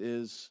weakness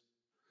is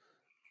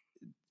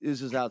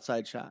his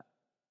outside shot.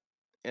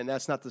 And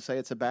that's not to say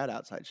it's a bad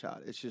outside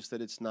shot. It's just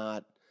that it's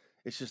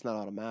just not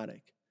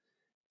automatic.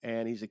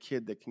 And he's a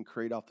kid that can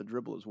create off the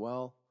dribble as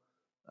well.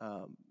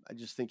 I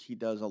just think he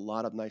does a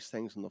lot of nice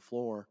things on the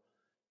floor.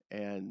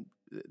 And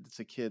it's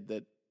a kid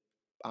that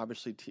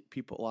obviously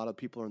a lot of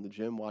people are in the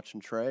gym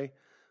watching Trey.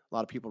 A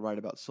lot of people write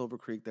about Silver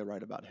Creek. They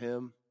write about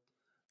him.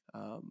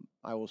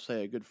 I will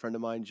say a good friend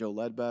of mine, Joe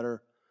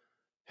Ledbetter,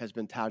 has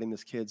been touting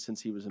this kid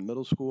since he was in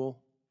middle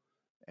school,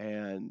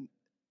 and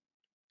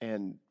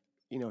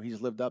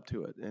he's lived up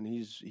to it. And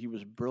he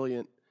was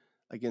brilliant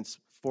against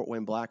Fort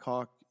Wayne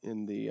Blackhawk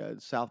in the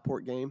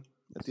Southport game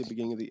at the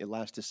beginning of the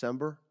last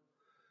December.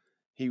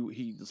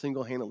 He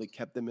single-handedly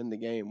kept them in the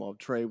game while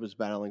Trey was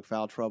battling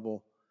foul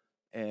trouble,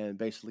 and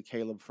basically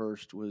Caleb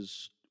Furst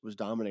was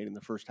dominating the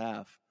first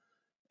half,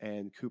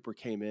 and Cooper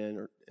came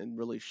in and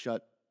really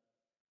shut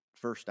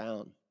Furst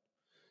down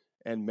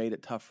and made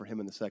it tough for him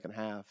in the second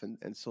half,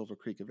 and Silver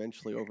Creek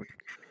eventually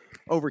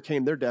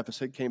overcame their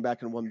deficit, came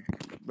back and won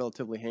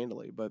relatively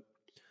handily. But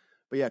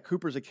yeah,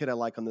 Cooper's a kid I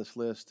like on this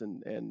list,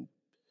 and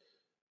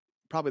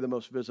probably the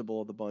most visible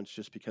of the bunch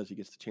just because he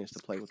gets the chance to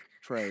play with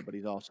Trey, but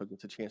he also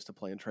gets a chance to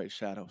play in Trey's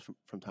shadows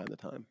from time to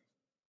time.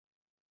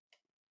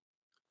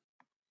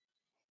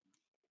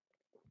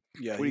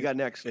 Yeah, what do you got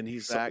next? And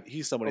he's Zach?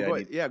 somebody go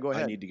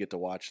ahead. I need to get to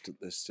watch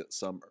this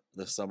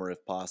summer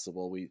if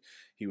possible.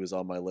 He was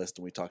on my list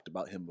and we talked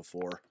about him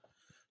before,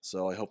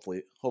 so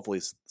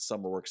hopefully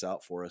summer works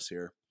out for us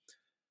here.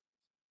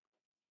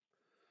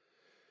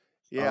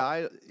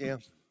 Yeah,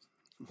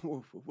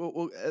 we'll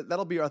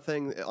that'll be our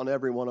thing on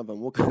every one of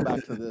them. We'll come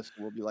back to this.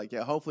 And we'll be like,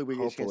 yeah, hopefully we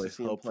get a chance to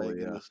see him play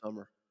again this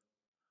summer.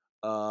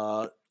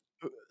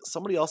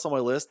 Somebody else on my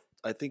list,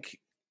 I think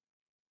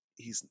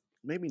he's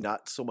maybe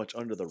not so much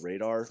under the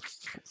radar,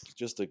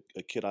 just a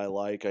kid I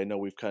like. I know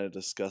we've kind of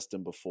discussed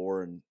him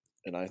before, and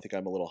I think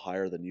I'm a little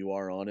higher than you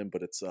are on him,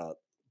 but it's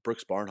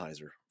Brooks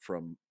Barnhizer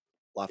from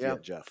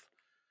Lafayette Jeff.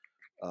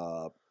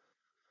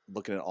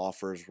 Looking at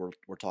offers,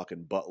 we're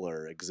talking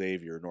Butler,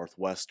 Xavier,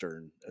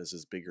 Northwestern as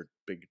his big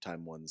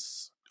time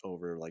ones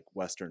over like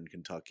Western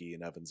Kentucky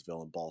and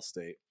Evansville and Ball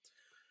State.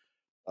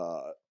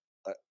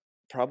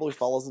 Probably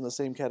follows in the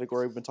same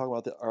category we've been talking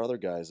about our other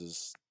guys,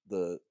 is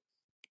the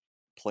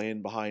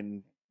playing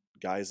behind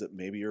guys that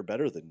maybe are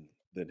better than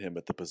him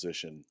at the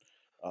position.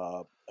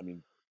 I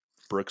mean,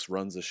 Brooks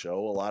runs the show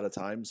a lot of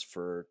times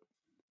for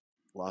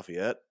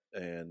Lafayette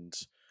and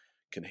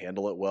can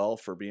handle it well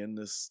for being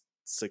this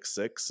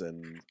 6'6"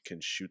 and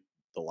can shoot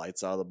the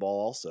lights out of the ball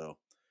also.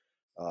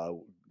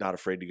 Not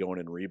afraid to go in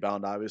and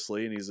rebound,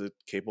 obviously, and he's a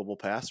capable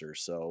passer,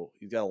 so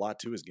he's got a lot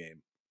to his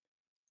game.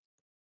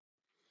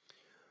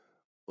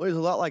 Well, he's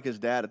a lot like his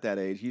dad at that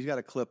age. He's got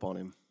a clip on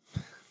him,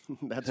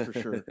 that's for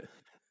sure.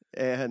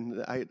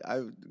 And I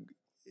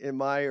in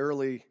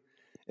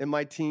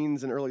my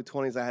teens and early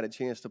 20s, I had a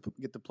chance to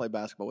get to play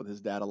basketball with his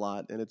dad a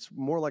lot, and it's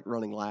more like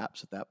running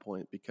laps at that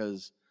point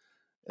because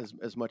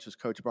as much as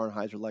Coach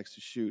Barnhizer likes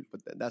to shoot,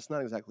 but that's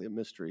not exactly a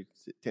mystery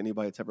to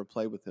anybody that's ever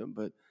played with him.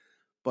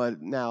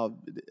 But now,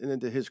 and then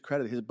to his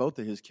credit, both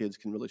of his kids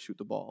can really shoot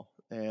the ball.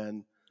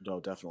 And no,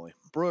 definitely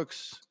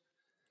Brooks,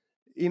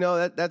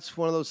 that's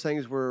one of those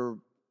things where,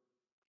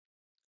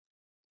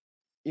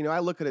 I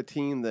look at a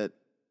team that,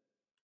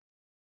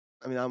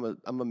 I'm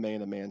a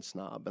man-to-man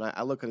snob, and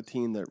I look at a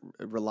team that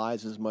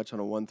relies as much on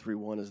a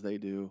 1-3-1 as they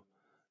do,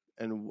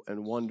 and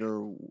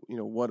wonder,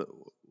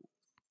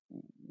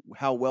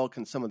 how well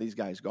can some of these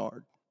guys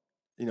guard,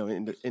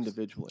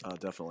 individually.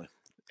 Definitely.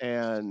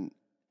 And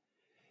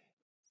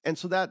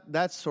so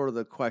that's sort of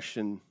the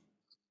question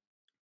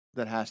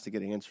that has to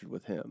get answered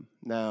with him.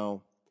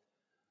 Now,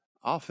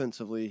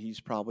 offensively, he's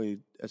probably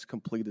as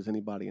complete as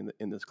anybody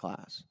in this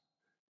class,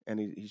 and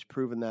he's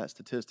proven that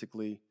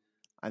statistically.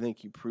 I think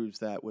he proves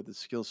that with the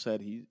skill set.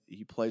 He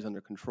plays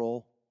under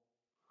control.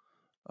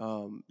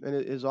 And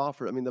his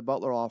offer, the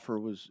Butler offer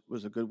was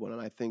a good one,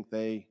 and I think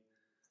they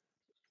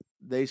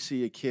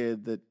see a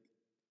kid that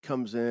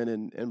comes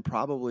in and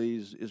probably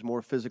is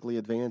more physically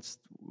advanced,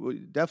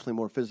 definitely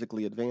more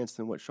physically advanced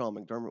than what Sean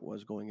McDermott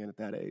was going in at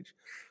that age.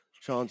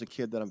 Sean's a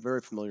kid that I'm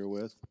very familiar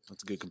with.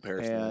 That's a good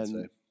comparison, I'd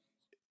say.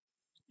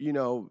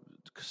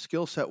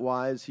 Skill set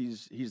wise,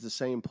 he's the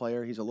same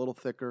player. He's a little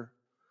thicker.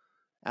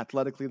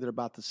 Athletically, they're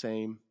about the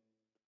same.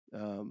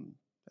 I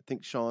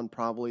think Sean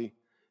probably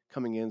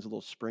coming in is a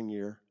little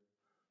springier,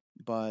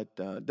 but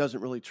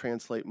doesn't really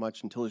translate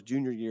much until his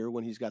junior year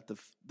when he's got the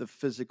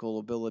physical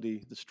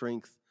ability, the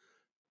strength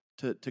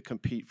to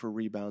compete for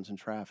rebounds and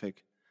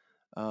traffic.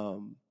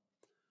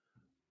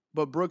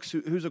 But Brooks,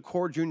 who's a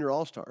core junior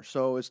all-star,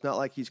 so it's not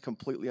like he's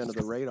completely under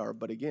the radar.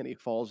 But again, he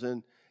falls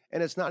in,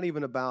 and it's not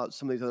even about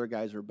some of these other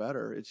guys are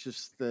better. It's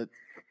just that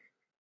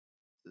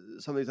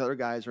some of these other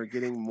guys are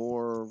getting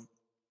more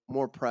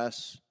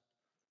press,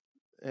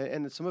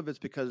 and some of it's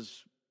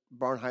because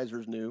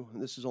Barnhizer's new.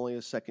 And this is only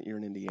his second year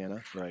in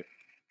Indiana. Right.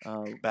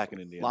 Back in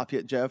Indiana.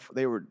 Lafayette Jeff,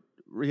 they were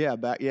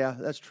back. Yeah,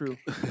 that's true.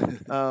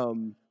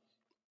 From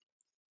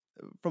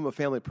a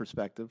family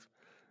perspective.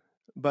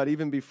 But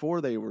even before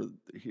they were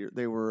here,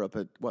 they were up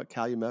at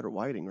Calumet or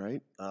Whiting,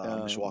 right?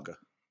 Mishawaka.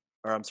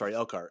 Or I'm sorry,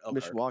 Elkhart.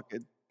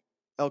 Mishawaka.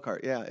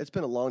 Elkhart, yeah. It's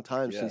been a long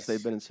time since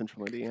they've been in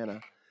Central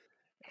Indiana.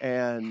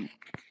 And,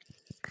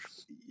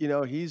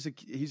 he's a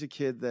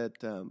kid that,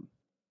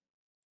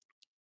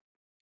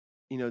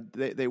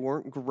 they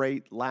weren't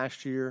great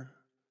last year,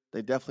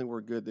 They definitely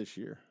were good this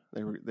year.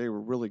 They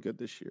were really good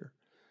this year,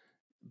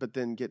 but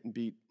then getting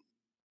beat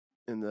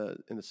in the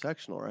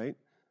sectional, right?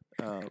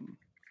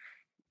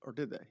 Or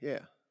did they? Yeah.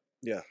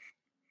 Yeah.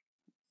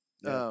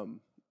 Um,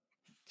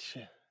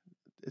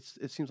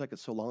 it seems like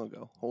it's so long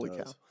ago. Holy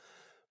cow!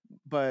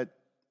 But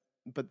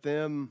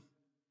them,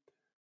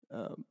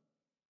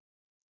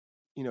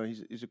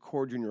 he's a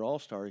core junior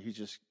all-star.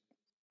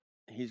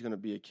 He's going to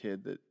be a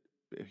kid that,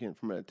 again,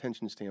 from an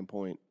attention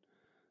standpoint,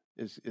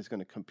 is going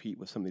to compete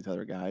with some of these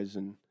other guys,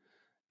 and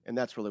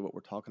that's really what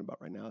we're talking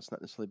about right now. It's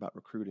not necessarily about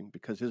recruiting,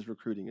 because his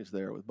recruiting is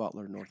there with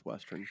Butler,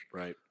 Northwestern,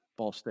 right,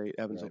 Ball State,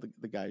 Evansville,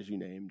 right. the guys you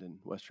named, and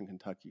Western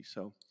Kentucky.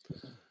 So,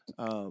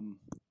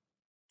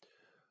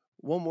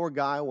 one more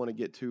guy I want to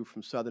get to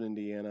from Southern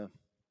Indiana.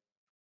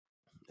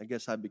 I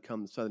guess I've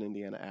become the Southern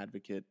Indiana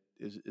advocate,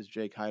 is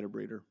Jake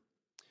Heidebreeder.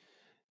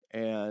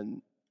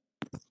 And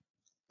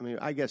I mean,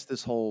 I guess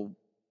this whole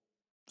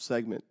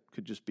segment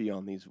could just be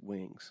on these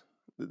wings.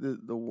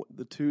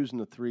 The twos and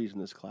the threes in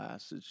this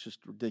class, it's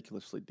just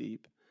ridiculously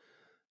deep.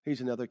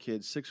 He's another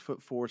kid, 6'4",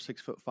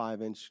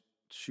 6'5"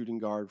 shooting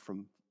guard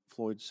from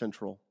Floyd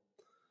Central.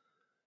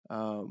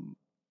 Got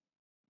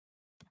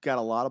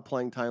a lot of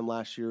playing time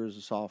last year as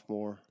a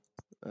sophomore.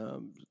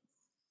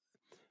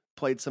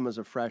 Played some as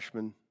a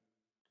freshman,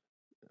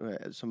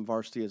 some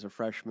varsity as a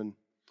freshman,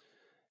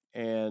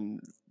 and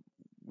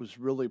was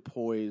really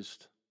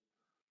poised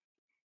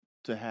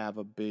to have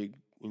a big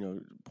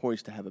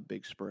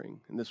spring.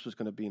 And this was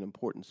going to be an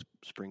important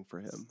spring for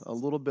him. A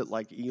little bit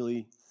like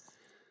Ely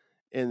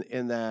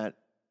in that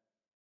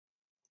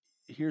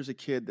here's a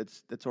kid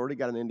that's already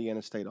got an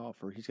Indiana State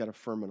offer. He's got a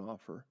Furman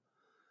offer.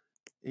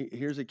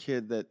 Here's a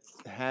kid that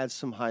had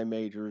some high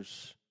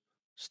majors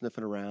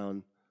sniffing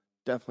around,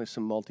 definitely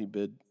some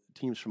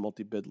teams from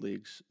multi-bid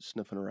leagues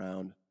sniffing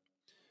around.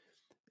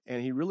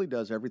 And he really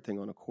does everything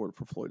on a court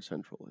for Floyd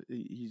Central.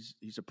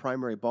 He's a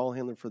primary ball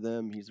handler for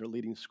them. He's their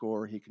leading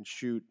scorer. He can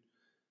shoot,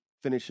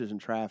 finishes in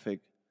traffic.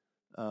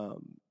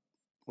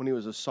 When he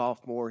was a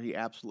sophomore, he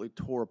absolutely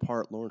tore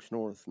apart Lawrence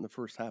North in the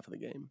first half of the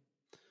game.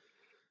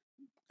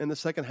 In the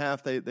second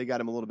half, they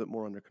got him a little bit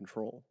more under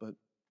control.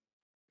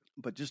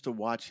 But just to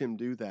watch him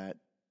do that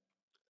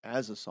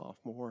as a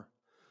sophomore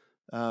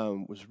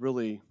was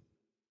really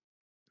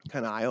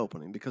kind of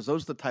eye-opening, because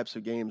those are the types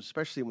of games,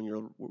 especially when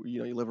you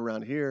live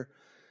around here.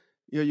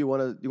 You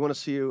want to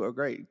see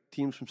great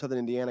teams from Southern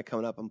Indiana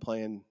coming up and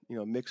playing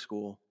mixed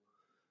school.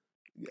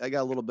 I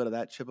got a little bit of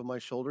that chip on my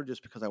shoulder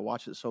just because I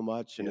watch it so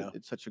much, and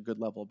it's such a good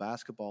level of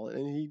basketball.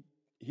 And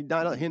he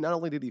not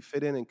only did he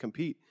fit in and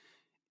compete,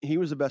 he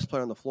was the best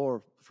player on the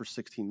floor for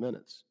 16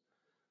 minutes.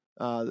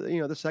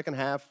 The second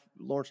half,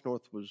 Lawrence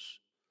North was,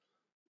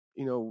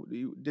 he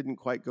didn't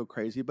quite go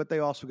crazy, but they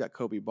also got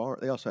Kobe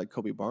Barnes. They also had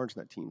Kobe Barnes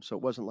in that team, so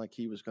it wasn't like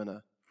he was going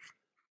to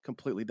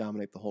completely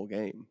dominate the whole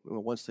game.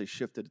 Once they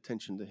shifted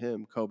attention to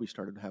him, Kobe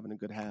started having a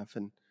good half,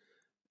 and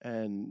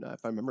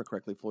if I remember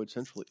correctly, Floyd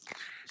Central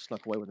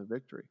snuck away with a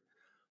victory.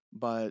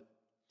 But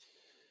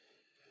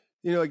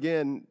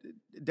again,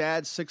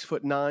 Dad's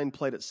 6'9",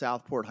 played at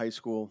Southport High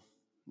School.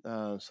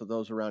 So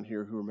those around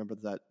here who remember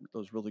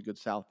those really good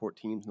Southport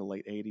teams in the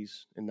late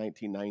 80s in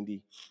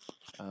 1990,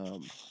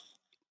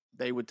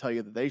 they would tell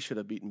you that they should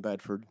have beaten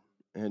Bedford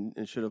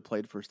and should have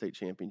played for a state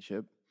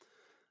championship.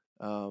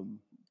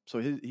 So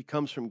he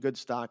comes from good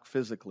stock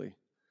physically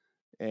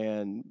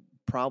and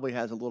probably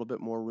has a little bit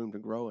more room to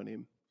grow in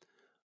him.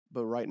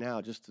 But right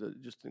now, just an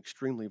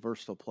extremely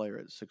versatile player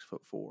at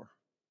 6'4".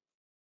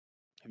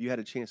 Have you had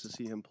a chance to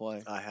see him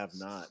play? I have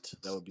not.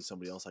 That would be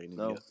somebody else I need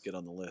to get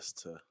on the list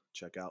to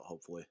check out,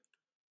 hopefully.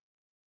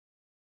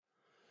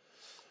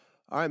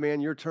 All right,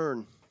 man, your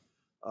turn.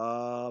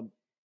 I'm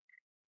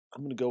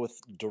going to go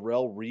with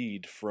Darrell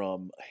Reed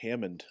from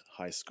Hammond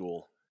High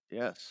School.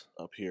 Yes.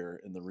 Up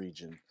here in the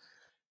region.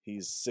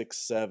 He's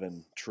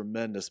 6'7",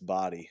 tremendous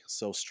body,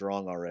 so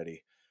strong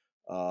already.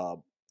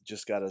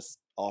 Just got an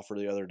offer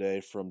the other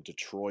day from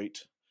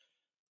Detroit.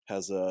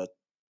 Has a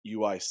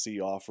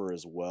UIC offer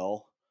as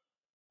well.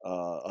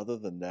 Other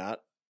than that,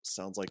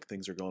 sounds like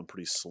things are going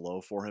pretty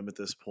slow for him at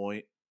this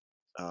point.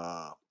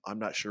 I'm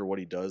not sure what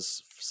he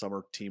does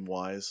summer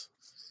team-wise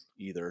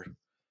either.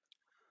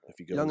 If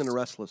he goes Young and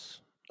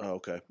restless. Oh,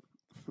 okay.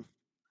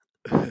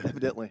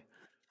 Evidently.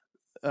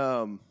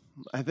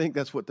 I think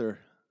that's what they're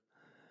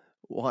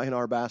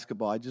YNR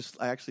basketball.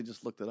 I actually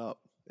just looked it up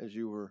as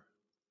you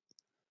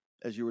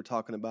were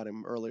talking about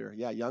him earlier.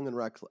 Yeah, Young and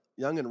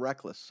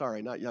Reckless.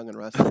 Sorry, not Young and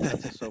Restless.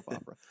 That's a soap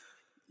opera.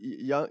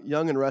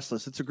 Young and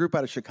Restless. It's a group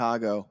out of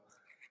Chicago.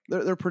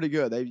 They're pretty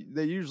good.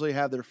 They usually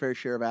have their fair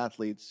share of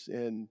athletes,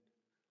 and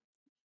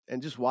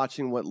just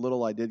watching what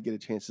little I did get a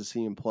chance to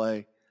see him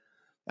play.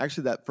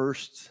 Actually, that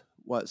first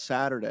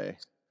Saturday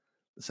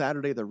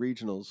of the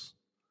regionals,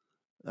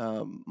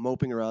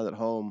 moping around at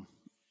home,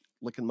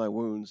 licking my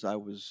wounds, I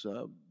was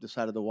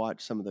decided to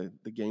watch some of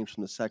the games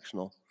from the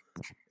sectional,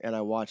 and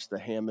I watched the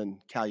Hammond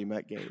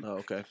Calumet game. Oh,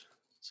 okay.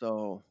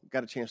 So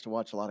got a chance to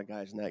watch a lot of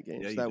guys in that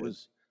game. Yeah, so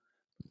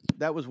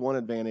that was one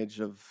advantage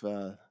of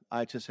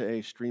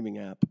IHSAA streaming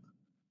app.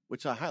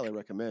 which I highly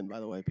recommend,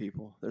 by the way,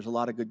 people. There's a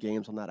lot of good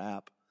games on that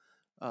app.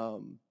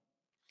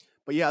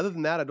 But yeah, other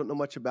than that, I don't know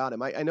much about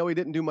him. I know he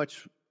didn't do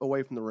much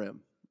away from the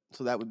rim.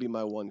 So that would be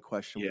my one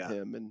question with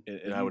him.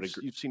 And I would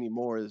agree. You've seen him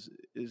more. Is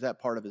that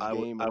part of his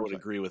game? I would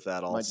agree with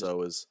that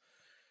also. Is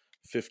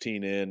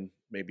 15 in,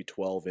 maybe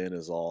 12 in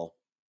is all.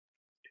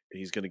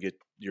 He's going to get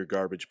your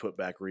garbage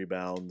putback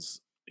rebounds.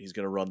 He's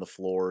going to run the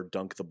floor,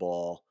 dunk the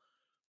ball.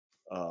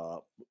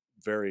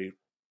 Very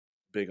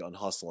big on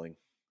hustling.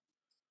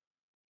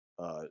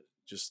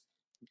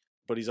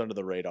 But he's under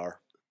the radar,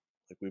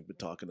 like we've been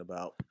talking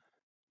about.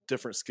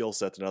 Different skill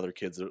set than other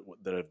kids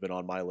that have been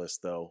on my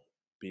list, though,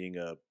 being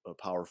a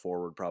power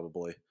forward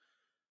probably.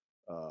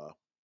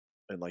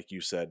 And like you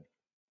said,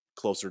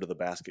 closer to the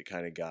basket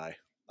kind of guy.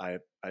 I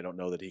don't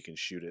know that he can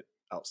shoot it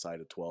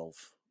outside of 12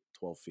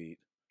 feet.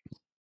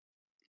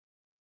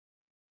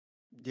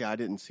 Yeah, I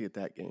didn't see it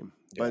that game.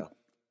 Yeah. But,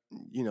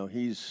 he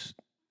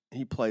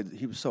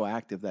was so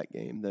active that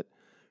game that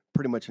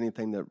pretty much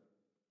anything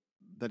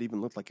that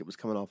even looked like it was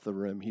coming off the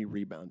rim, he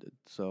rebounded.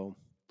 So,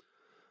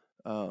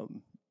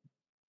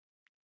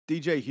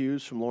 DJ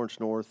Hughes from Lawrence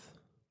North,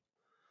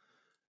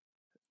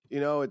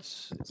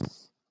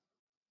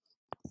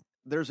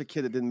 there's a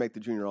kid that didn't make the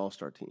junior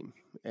all-star team.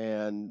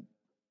 And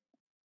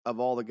of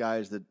all the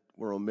guys that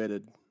were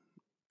omitted,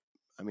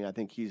 I mean, I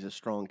think he's a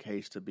strong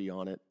case to be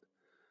on it.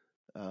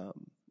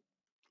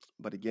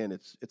 But again,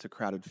 it's a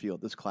crowded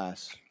field. This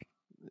class,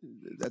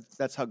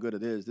 that's how good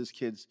it is. This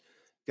kid's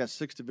got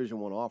 6 Division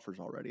I offers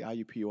already: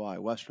 IUPUI,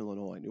 Western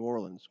Illinois, New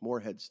Orleans,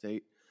 Morehead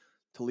State,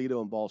 Toledo,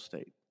 and Ball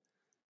State.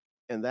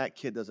 And that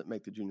kid doesn't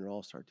make the junior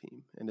all-star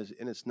team. And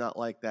it's not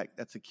like that.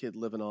 That's a kid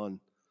living on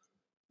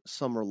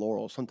summer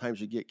laurel. Sometimes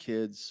you get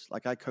kids,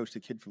 like I coached a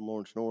kid from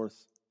Lawrence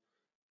North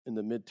in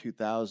the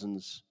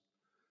mid-2000s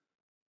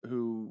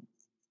who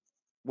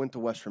went to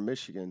Western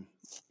Michigan,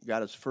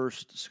 got his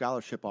first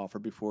scholarship offer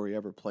before he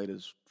ever played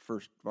his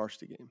first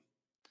varsity game.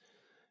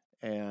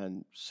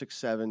 And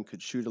 6'7",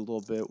 could shoot a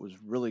little bit,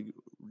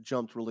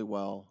 jumped really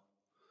well.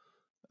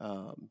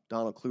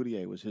 Donald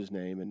Cloutier was his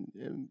name.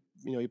 And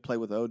he played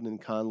with Odin and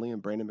Conley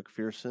and Brandon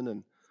McPherson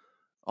and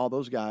all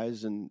those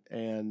guys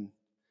and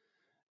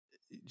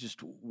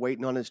just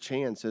waiting on his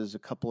chance as a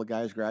couple of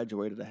guys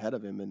graduated ahead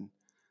of him. And,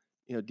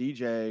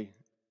 DJ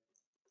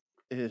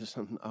is,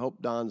 I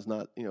hope Don's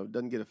not,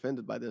 doesn't get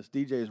offended by this.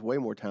 DJ is way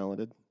more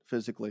talented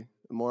physically,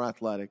 more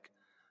athletic.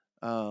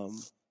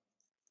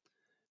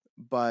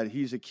 But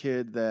he's a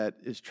kid that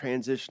is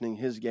transitioning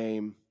his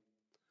game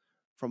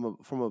from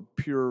a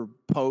pure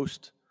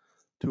post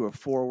to a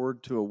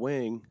forward to a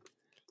wing.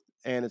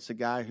 And it's a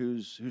guy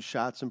whose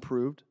shots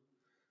improved.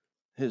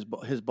 His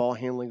ball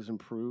handling has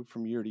improved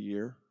from year to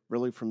year,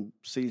 really from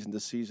season to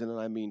season. And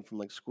I mean from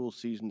like school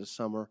season to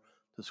summer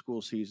to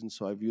school season.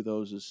 So I view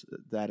those as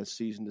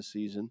season to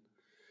season.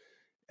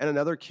 And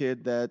another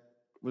kid that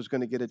was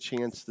going to get a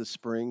chance this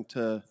spring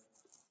to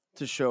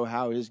show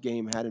how his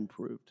game had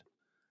improved.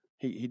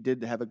 He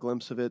did have a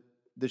glimpse of it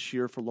this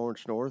year for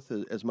Lawrence North.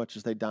 As much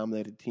as they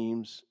dominated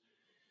teams,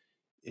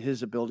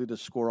 his ability to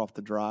score off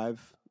the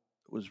drive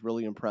was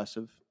really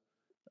impressive.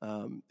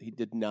 He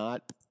did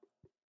not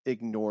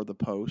ignore the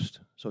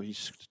post, so he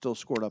still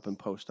scored in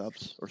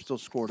post-ups.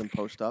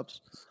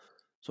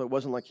 So it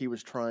wasn't like he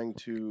was trying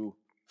to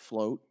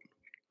float,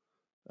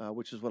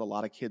 which is what a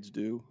lot of kids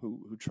do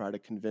who try to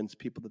convince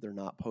people that they're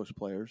not post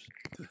players.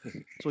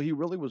 So he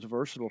really was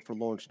versatile for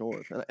Lawrence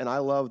North. And I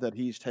love that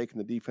he's taken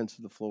the defense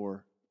of the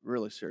floor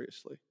really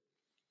seriously.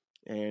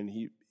 And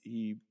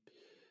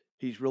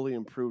he's really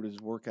improved his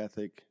work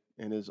ethic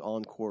and his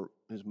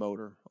his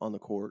motor on the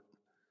court.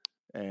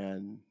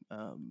 And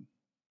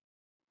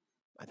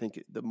I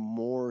think the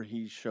more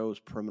he shows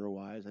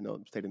perimeter-wise, I know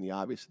I'm stating the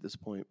obvious at this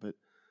point, but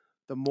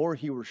the more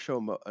he will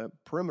show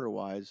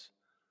perimeter-wise,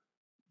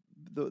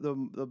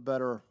 the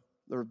better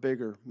or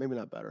bigger, maybe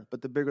not better,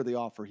 but the bigger the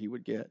offer he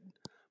would get.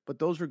 But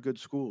those are good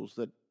schools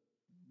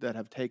that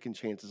have taken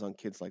chances on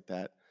kids like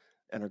that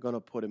and are going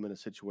to put him in a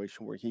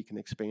situation where he can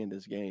expand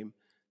his game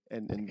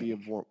and be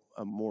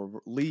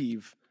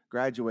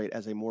graduate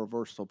as a more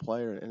versatile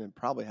player and then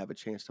probably have a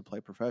chance to play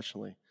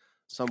professionally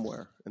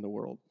somewhere in the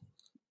world,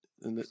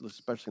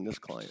 especially in this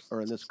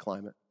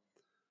climate.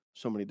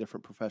 So many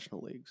different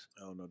professional leagues.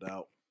 Oh, no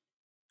doubt.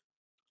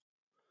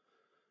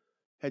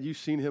 Had you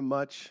seen him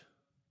much?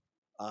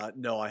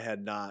 No, I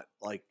had not.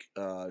 Like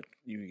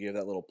you gave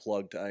that little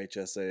plug to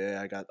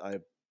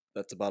IHSAA.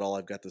 That's about all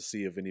I've got to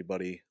see of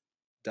anybody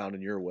down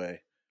in your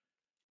way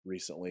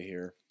recently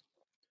here.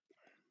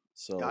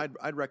 So yeah,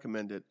 I'd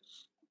recommend it.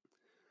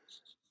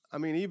 I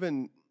mean,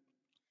 even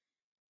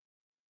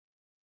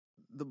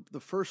the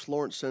first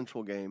Lawrence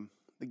Central game,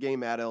 the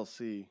game at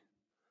LC,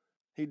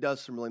 he does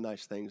some really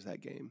nice things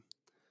that game.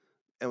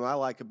 And what I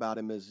like about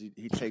him is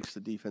he takes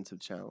the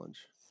defensive challenge.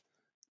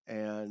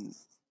 And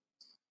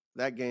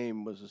that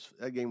game was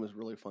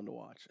really fun to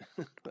watch.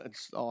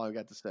 That's all I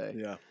got to say.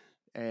 Yeah.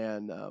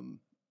 And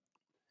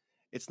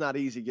it's not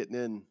easy getting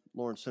in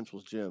Lawrence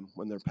Central's gym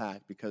when they're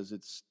packed because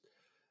it's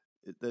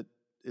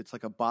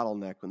like a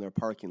bottleneck when they're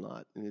parking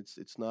lot, and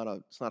it's not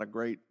a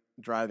great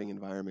driving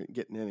environment,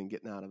 getting in and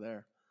getting out of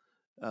there.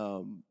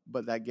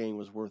 But that game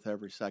was worth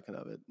every second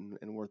of it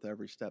and worth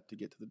every step to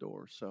get to the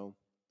door. So,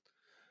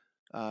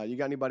 you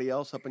got anybody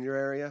else up in your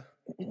area?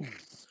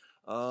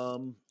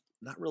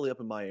 Not really up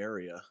in my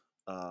area.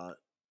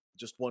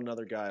 Just one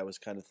other guy I was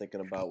kind of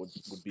thinking about would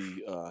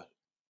be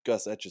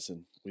Gus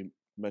Etchison. We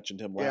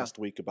mentioned him Yeah. last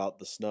week about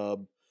the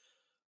snub,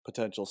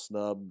 potential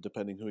snub,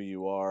 depending who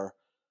you are.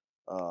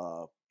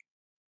 Uh,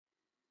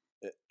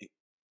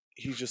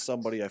 he's just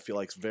somebody I feel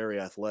like is very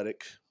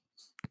athletic,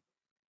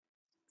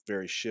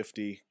 very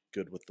shifty,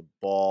 good with the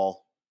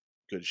ball,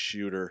 good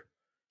shooter,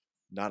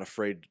 not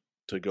afraid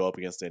to go up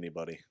against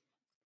anybody.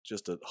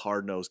 Just a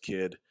hard-nosed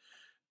kid.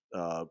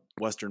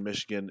 Western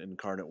Michigan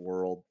Incarnate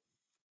World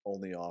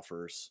only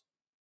offers.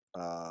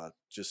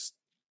 Just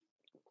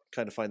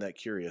kind of find that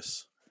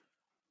curious.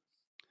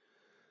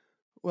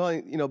 Well,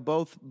 you know,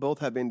 both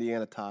have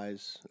Indiana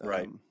ties.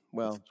 Right.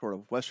 Well, sort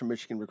of. Western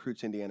Michigan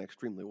recruits Indiana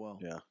extremely well.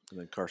 Yeah, and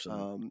then Carson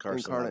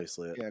Incarnate,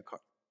 obviously. Yeah,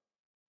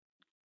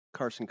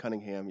 Carson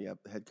Cunningham, yeah,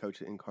 head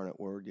coach at Incarnate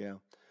Word, yeah.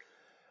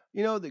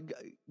 You know,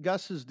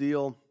 Gus's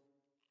deal,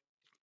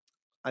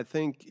 I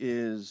think,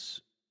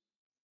 is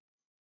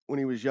when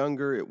he was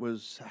younger, it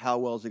was how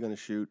well is he going to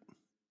shoot,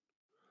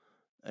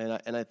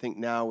 and I think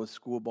now with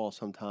school ball,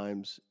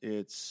 sometimes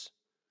it's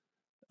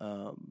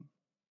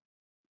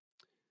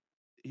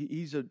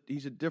he's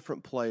a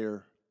different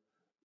player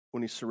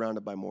when he's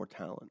surrounded by more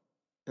talent,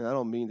 and I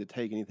don't mean to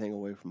take anything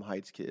away from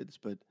Heights kids,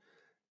 but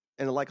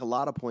and like a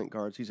lot of point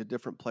guards, he's a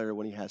different player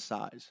when he has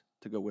size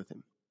to go with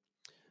him.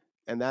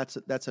 And that's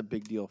a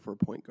big deal for a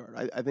point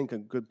guard. I think a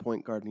good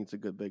point guard needs a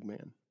good big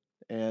man,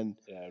 and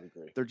yeah, I would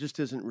agree. There just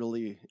isn't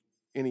really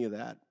any of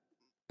that.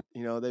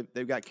 You know,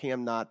 they've got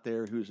Cam Knott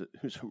there, who's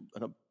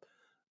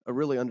a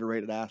really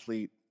underrated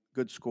athlete,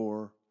 good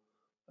scorer,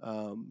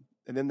 and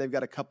then they've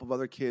got a couple of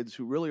other kids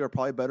who really are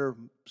probably better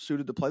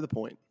suited to play the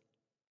point.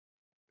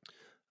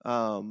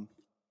 You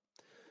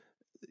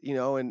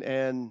know,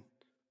 and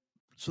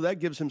so that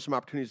gives him some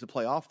opportunities to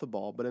play off the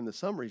ball. But in the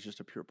summer, he's just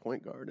a pure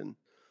point guard, and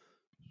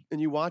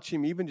you watch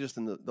him even just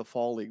in the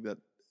fall league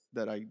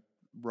that I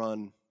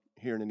run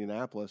here in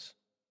Indianapolis.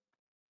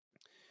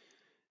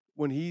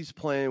 When he's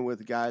playing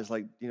with guys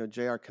like, you know,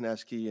 J.R.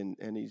 Koneski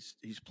and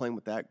he's playing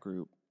with that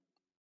group,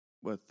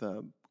 with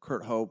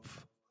Kurt Hope,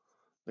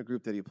 the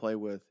group that he played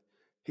with,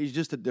 he's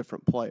just a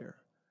different player.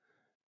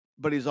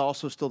 But he's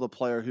also still the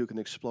player who can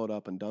explode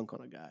up and dunk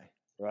on a guy.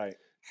 Right.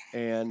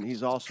 And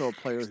he's also a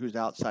player whose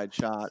outside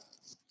shot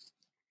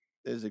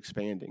is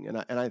expanding.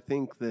 And I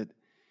think that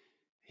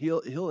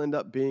he'll end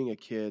up being a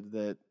kid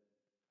that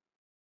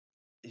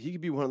he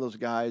could be one of those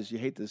guys, you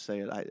hate to say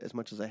it, as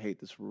much as I hate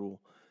this rule,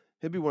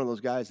 he'll be one of those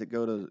guys that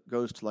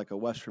goes to like a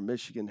Western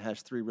Michigan,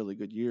 has 3 really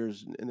good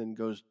years, and then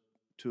goes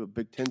to a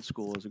Big Ten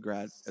school as a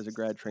grad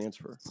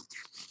transfer,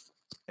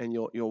 and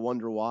you'll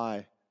wonder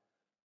why.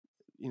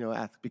 You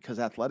know, because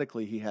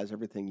athletically he has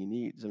everything he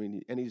needs. I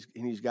mean, and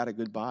he's got a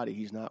good body.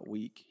 He's not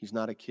weak. He's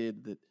not a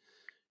kid that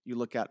you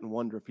look at and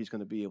wonder if he's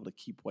going to be able to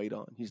keep weight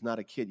on. He's not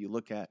a kid you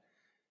look at.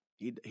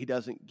 He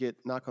doesn't get,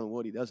 knock on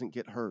wood, he doesn't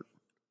get hurt.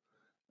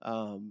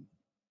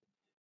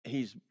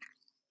 He's,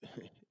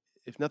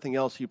 if nothing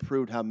else, he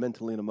proved how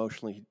mentally and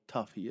emotionally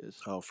tough he is.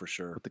 Oh, for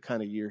sure. With the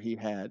kind of year he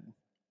had,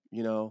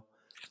 you know,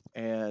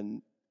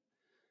 and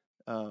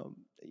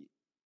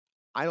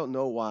I don't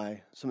know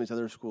why some of these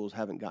other schools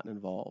haven't gotten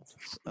involved.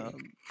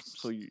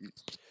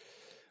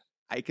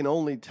 I can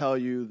only tell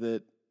you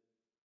that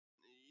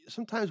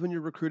sometimes when you're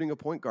recruiting a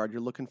point guard,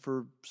 you're looking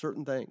for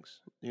certain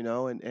things, you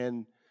know,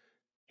 and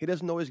he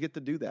doesn't always get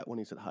to do that when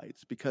he's at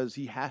Heights because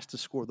he has to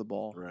score the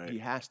ball. Right. He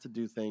has to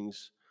do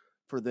things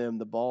for them.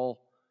 The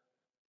ball,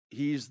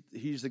 he's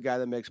the guy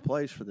that makes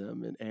plays for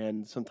them,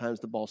 and sometimes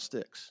the ball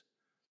sticks.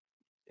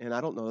 And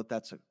I don't know that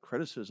that's a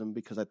criticism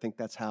because I think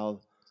that's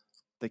how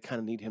they kind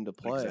of need him to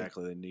play.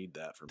 Exactly, they need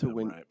that from to him,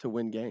 win right? to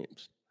win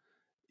games,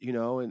 you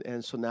know.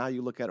 And so now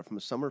you look at it from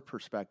a summer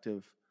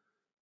perspective,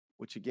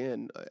 which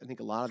again, I think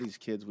a lot of these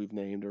kids we've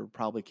named are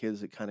probably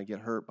kids that kind of get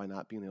hurt by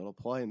not being able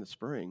to play in the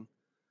spring.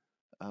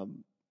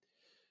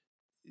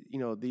 You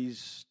know,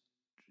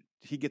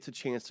 he gets a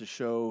chance to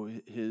show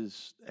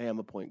his, hey, I'm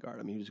a point guard.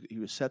 I mean, he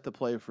was set to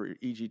play for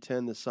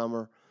EG10 this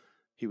summer.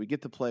 He would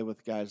get to play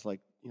with guys like,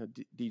 you know,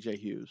 DJ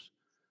Hughes.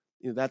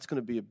 You know, that's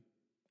going to be a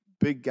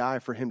big guy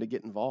for him to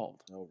get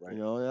involved. Oh, right. You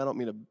know, and I don't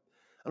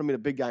mean a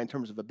big guy in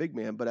terms of a big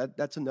man, but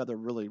that's another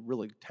really,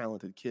 really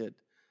talented kid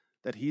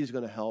that he's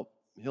going to help.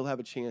 He'll have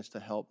a chance to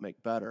help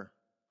make better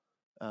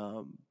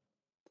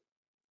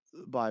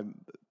by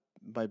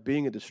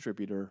being a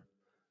distributor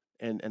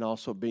and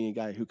also being a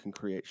guy who can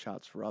create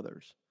shots for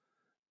others.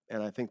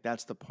 And I think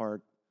that's the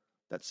part,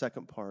 that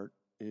second part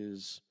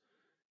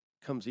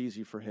comes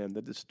easy for him.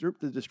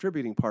 The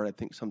distributing part, I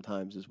think,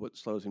 sometimes is what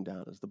slows him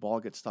down, is the ball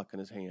gets stuck in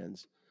his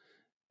hands.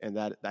 And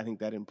that, I think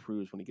that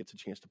improves when he gets a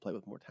chance to play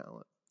with more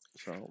talent.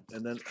 So,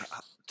 and then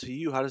to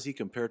you, how does he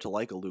compare to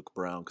like a Luke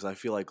Brown? Because I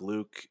feel like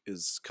Luke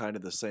is kind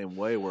of the same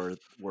way, where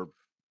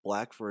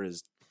Blackford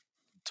is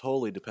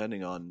totally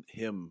depending on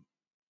him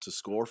to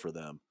score for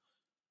them.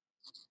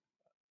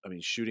 I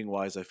mean, shooting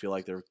wise, I feel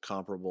like they're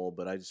comparable,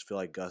 but I just feel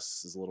like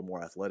Gus is a little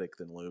more athletic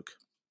than Luke.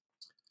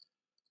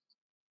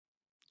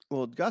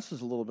 Well, Gus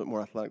is a little bit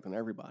more athletic than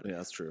everybody. Yeah,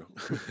 that's true.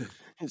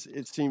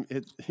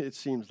 It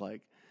seems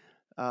like.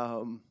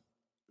 Um,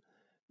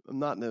 I'm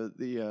not in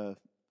the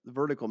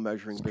vertical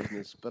measuring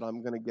business, but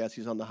I'm going to guess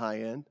he's on the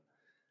high end.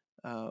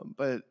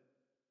 But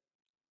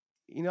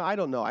I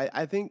don't know.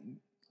 I think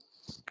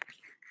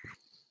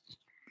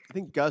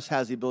Gus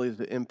has the ability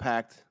to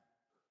impact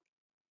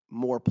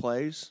more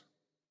plays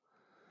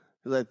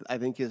because I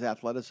think his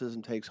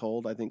athleticism takes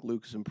hold. I think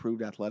Luke has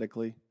improved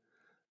athletically.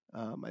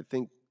 I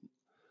think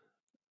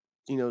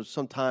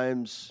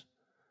sometimes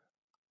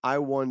I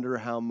wonder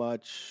how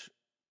much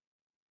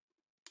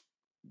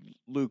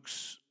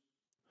Luke's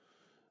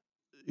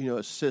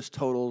assist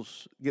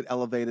totals get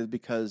elevated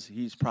because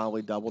he's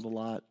probably doubled a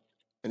lot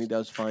and he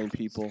does find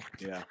people.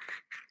 Yeah.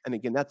 And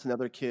again, that's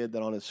another kid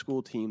that on his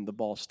school team, the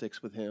ball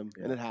sticks with him,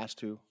 and it has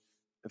to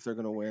if they're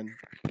going to win.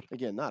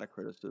 Again, not a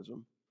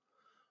criticism,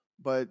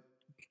 but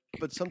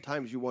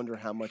sometimes you wonder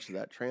how much of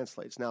that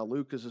translates. Now,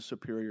 Luke is a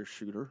superior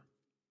shooter,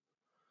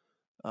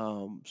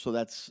 so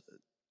that's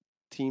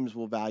teams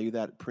will value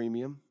that at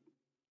premium,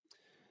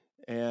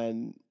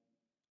 and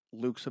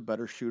Luke's a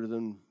better shooter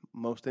than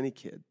most any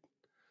kid,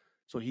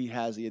 so he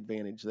has the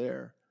advantage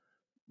there.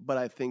 But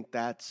I think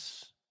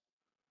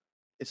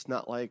it's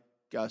not like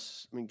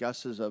Gus. I mean,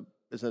 Gus is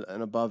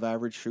an above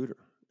average shooter,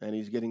 and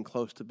he's getting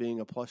close to being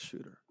a plus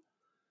shooter.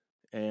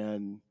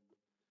 And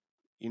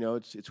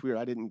it's weird.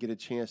 I didn't get a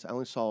chance. I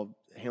only saw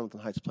Hamilton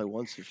Heights play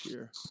once this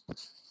year,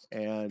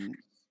 and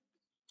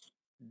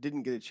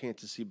didn't get a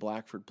chance to see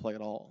Blackford play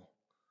at all.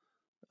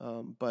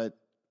 But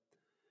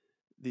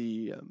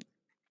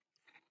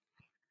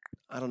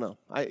I don't know.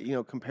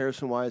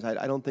 Comparison wise,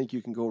 I don't think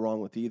you can go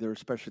wrong with either,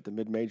 especially at the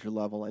mid major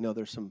level. I know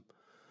there's some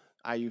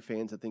IU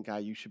fans that think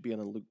IU should be on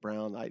a Luke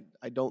Brown.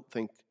 I don't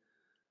think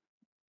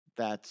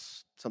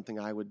that's something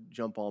I would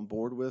jump on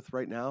board with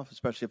right now,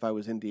 especially if I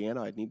was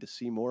Indiana. I'd need to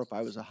see more. If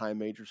I was a high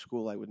major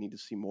school, I would need to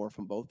see more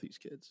from both these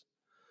kids.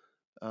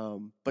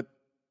 But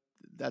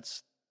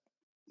that's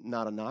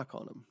not a knock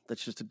on them.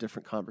 That's just a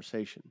different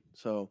conversation.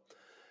 So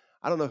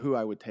I don't know who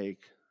I would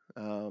take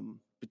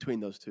between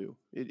those two.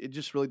 It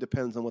just really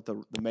depends on what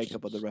the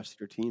makeup of the rest of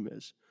your team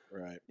is.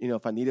 Right.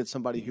 If I needed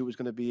somebody who was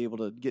going to be able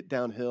to get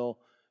downhill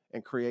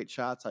and create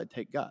shots, I'd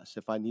take Gus.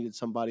 If I needed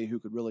somebody who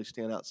could really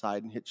stand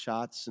outside and hit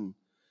shots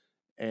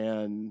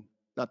and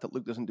not that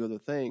Luke doesn't do other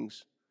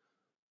things,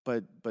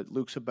 but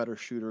Luke's a better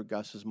shooter.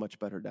 Gus is much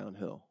better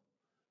downhill.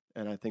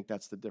 And I think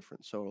that's the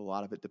difference. So a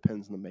lot of it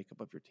depends on the makeup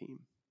of your team.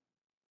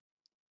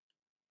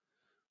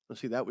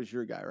 Let's see, that was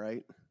your guy,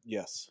 right?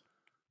 Yes.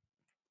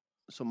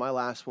 So my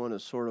last one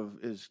is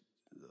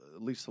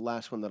at least the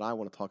last one that I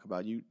want to talk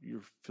about.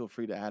 You feel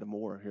free to add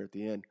more here at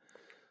the end.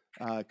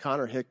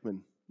 Connor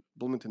Hickman,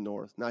 Bloomington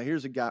North. Now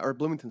here's a guy, or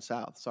Bloomington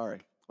South.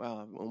 Sorry.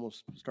 Wow, I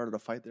almost started a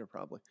fight there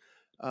probably.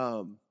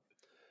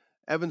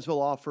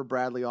 Evansville offer,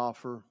 Bradley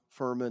offer,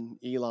 Furman,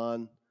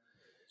 Elon.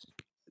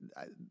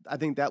 I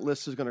think that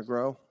list is going to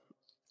grow.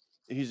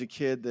 He's a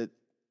kid that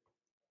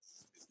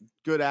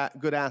good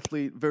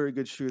athlete, very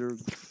good shooter,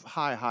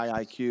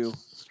 high IQ,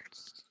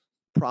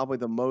 probably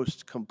the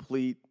most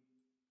complete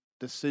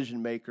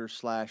decision maker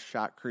 /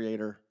 shot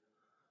creator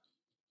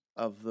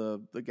of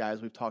the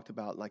guys we've talked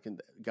about, like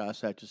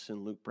Gus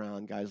Etchison, Luke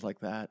Brown, guys like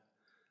that.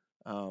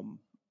 I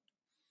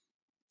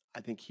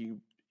think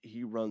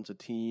he runs a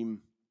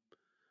team.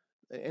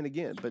 And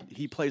again, but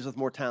he plays with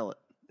more talent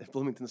at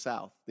Bloomington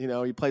South. He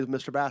plays with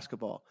Mr.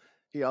 Basketball.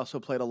 He also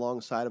played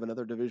alongside of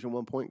another Division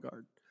I point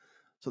guard.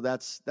 So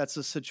that's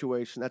a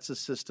situation. That's a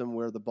system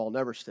where the ball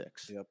never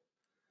sticks. Yep.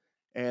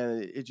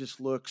 And it just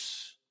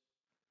looks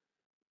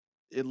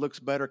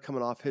better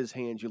coming off his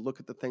hands. You look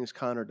at the things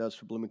Connor does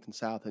for Bloomington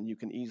South, and you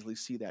can easily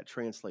see that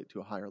translate to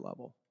a higher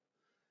level.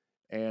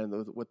 And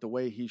with the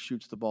way he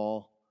shoots the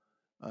ball,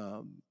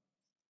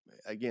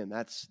 again,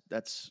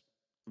 that's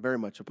very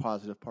much a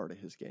positive part of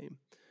his game.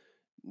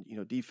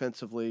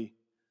 Defensively,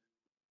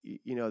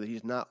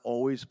 he's not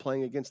always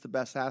playing against the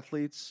best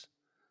athletes,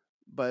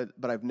 but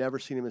I've never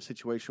seen him in a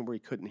situation where he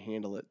couldn't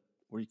handle it,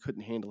 where he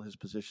couldn't handle his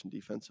position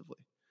defensively.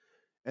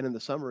 And in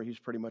the summer, he's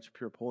pretty much a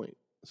pure point.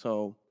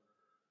 So,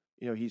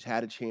 he's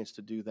had a chance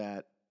to do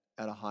that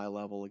at a high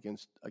level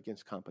against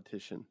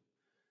competition.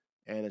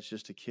 And it's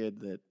just a kid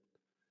that,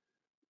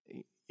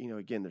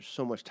 again, there's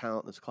so much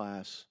talent in this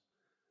class.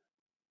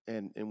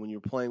 And when you're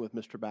playing with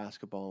Mr.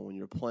 Basketball, when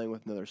you're playing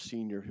with another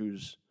senior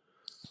who's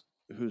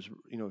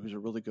a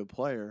really good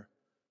player,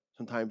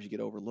 sometimes you get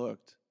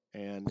overlooked.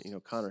 And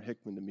Connor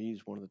Hickman to me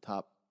is one of the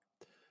top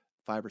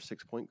 5 or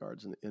 6 point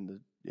guards in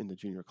the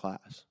junior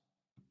class.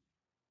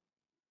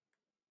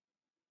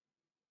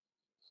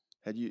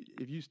 Did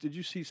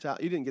you see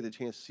South? You didn't get a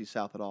chance to see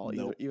South at all,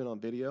 Nope. even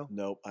on video.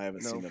 Nope, I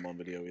haven't seen them on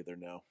video either.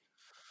 No.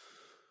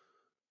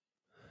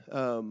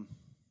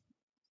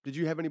 Did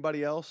you have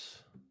anybody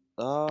else?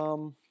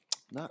 Not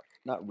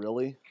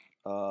really.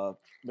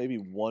 Maybe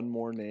one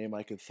more name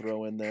I could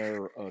throw in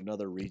there.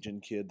 Another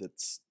region kid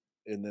that's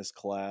in this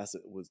class.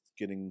 It was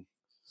getting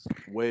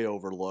way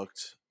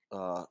overlooked.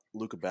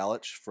 Luka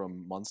Balic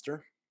from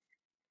Munster.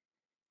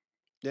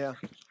 Yeah.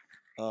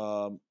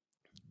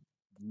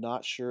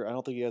 Not sure. I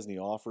don't think he has any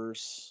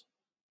offers.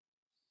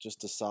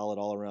 Just a solid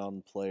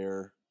all-around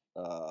player.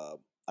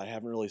 I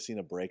haven't really seen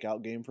a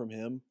breakout game from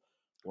him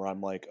where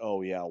I'm like,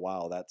 oh yeah,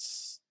 wow,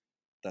 that's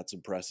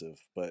impressive.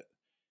 But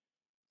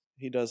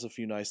he does a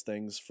few nice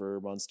things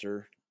for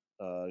Munster.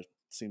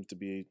 Seems to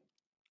be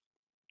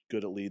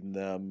good at leading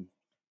them.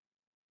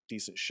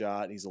 Decent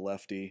shot. He's a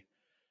lefty.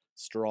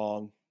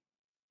 Strong.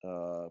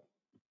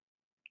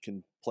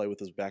 Can play with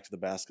his back to the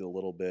basket a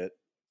little bit.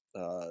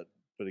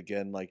 But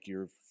again, like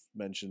you've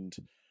mentioned,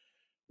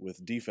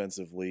 with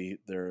defensively,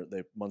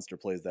 Munster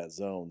plays that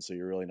zone, so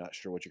you're really not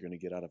sure what you're going to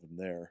get out of him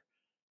there.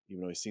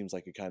 Even though he seems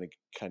like a kind of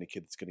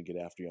kid that's going to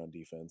get after you on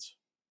defense.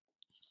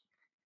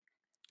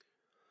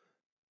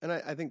 And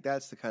I think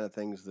that's the kind of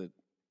things that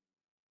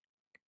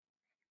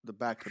the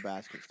back to the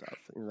basket stuff.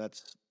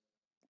 That's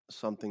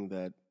something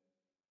that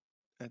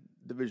at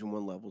Division I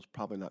level is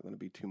probably not going to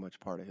be too much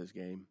part of his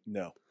game.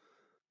 No.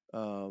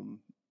 And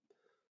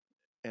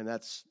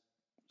that's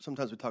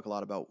sometimes we talk a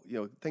lot about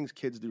things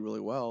kids do really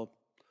well.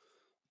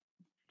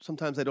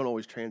 Sometimes they don't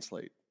always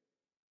translate,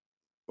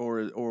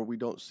 or we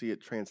don't see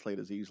it translate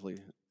as easily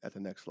at the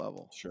next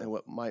level. Sure. And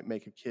what might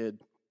make a kid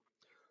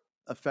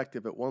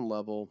effective at one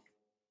level,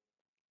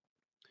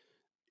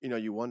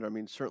 you wonder. I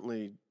mean,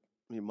 certainly,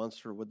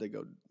 Munster, would they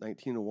go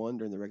 19-1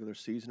 during the regular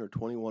season or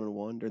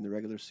 21-1 during the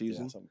regular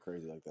season? Yeah, something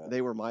crazy like that.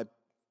 They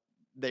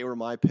were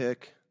my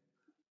pick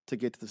to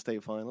get to the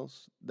state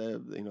finals. They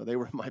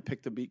were my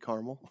pick to beat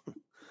Carmel.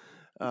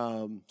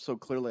 So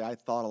clearly I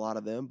thought a lot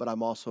of them, but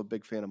I'm also a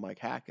big fan of Mike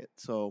Hackett.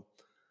 So,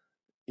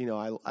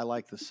 I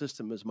like the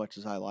system as much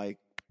as I like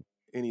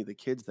any of the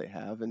kids they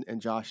have.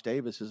 And Josh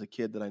Davis is a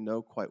kid that I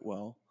know quite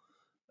well.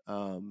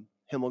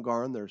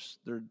 Himmelgarn,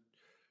 their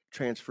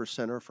transfer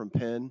center from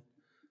Penn,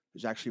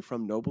 who's actually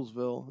from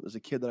Noblesville, is a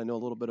kid that I know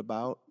a little bit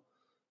about.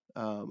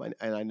 And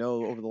I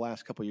know over the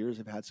last couple of years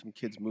they've had some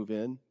kids move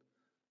in,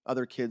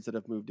 other kids that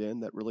have moved in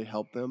that really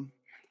helped them.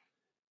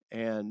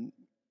 And,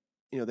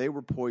 they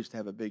were poised to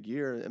have a big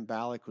year, and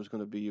Balic was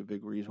going to be a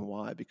big reason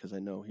why, because I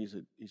know he's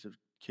a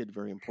kid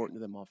very important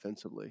to them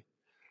offensively.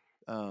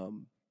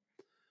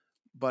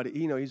 But,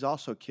 he's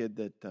also a kid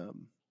that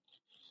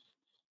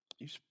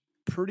he's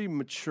pretty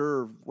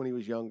mature when he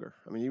was younger.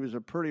 I mean, he was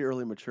a pretty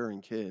early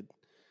maturing kid.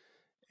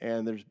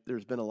 And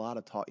there's been a lot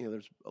of talk,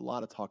 there's a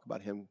lot of talk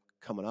about him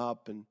coming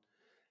up,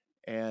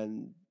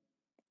 and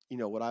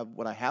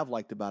what I have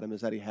liked about him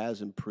is that he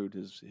has improved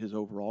his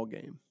overall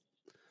game.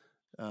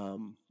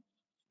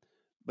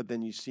 But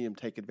then you see him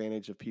take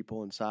advantage of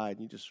people inside,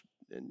 and you just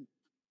and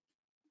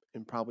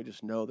probably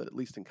just know that at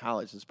least in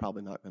college it's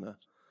probably not going to.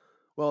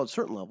 Well, at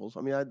certain levels,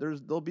 I mean,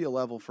 there'll be a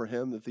level for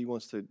him if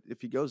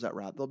he goes that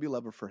route. There'll be a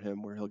level for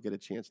him where he'll get a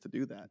chance to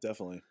do that.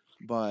 Definitely.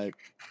 But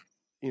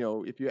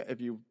if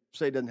you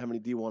say he doesn't have any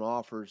D1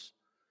 offers,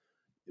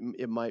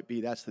 it might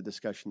be that's the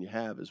discussion you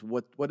have is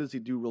what does he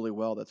do really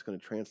well that's going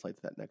to translate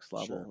to that next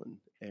level.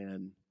 Sure.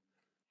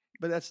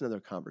 But that's another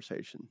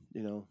conversation,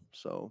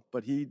 so,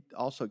 but he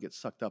also gets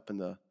sucked up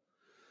in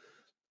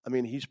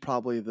he's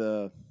probably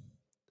the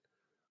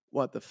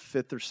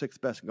fifth or sixth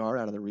best guard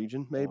out of the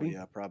region, maybe. Oh,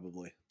 yeah,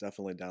 probably.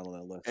 Definitely down on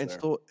that list. And there.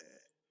 still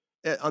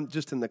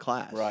just in the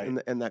class, right.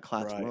 in that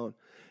class right. alone.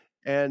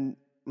 And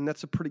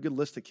that's a pretty good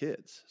list of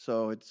kids.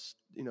 So it's,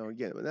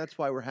 again, that's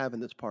why we're having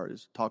this part,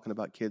 is talking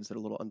about kids that are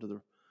a little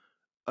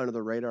under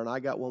the radar. And I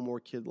got one more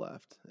kid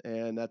left,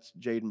 and that's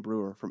Jaden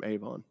Brewer from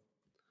Avon.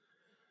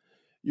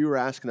 You were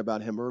asking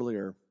about him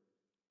earlier.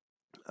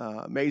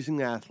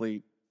 Amazing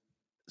athlete,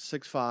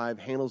 6'5",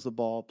 handles the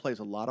ball, plays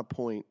a lot of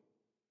point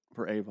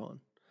for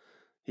Avon.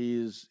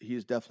 He's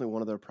definitely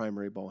one of their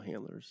primary ball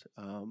handlers.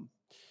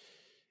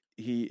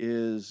 He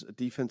is a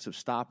defensive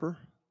stopper.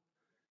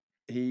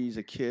 He's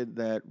a kid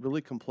that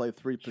really can play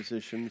three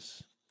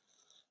positions,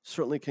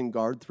 certainly can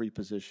guard three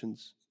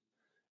positions,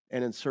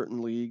 and in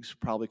certain leagues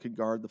probably could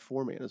guard the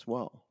four-man as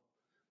well.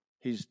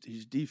 He's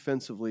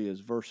defensively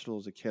as versatile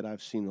as a kid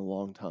I've seen in a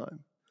long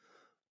time.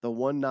 The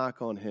one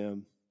knock on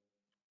him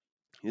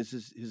is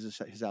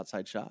his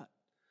outside shot.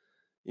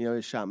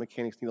 His shot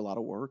mechanics need a lot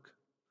of work,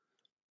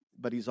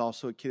 but he's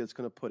also a kid that's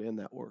going to put in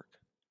that work.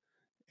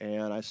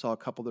 And I saw a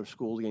couple of their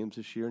school games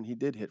this year, and he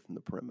did hit from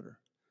the perimeter.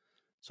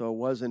 So it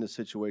wasn't a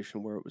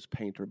situation where it was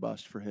paint or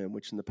bust for him,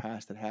 which in the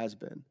past it has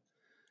been.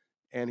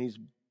 And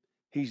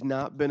he's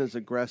not been as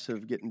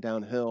aggressive getting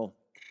downhill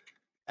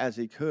as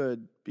he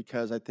could,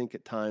 because I think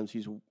at times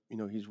he's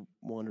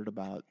wondered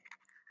about,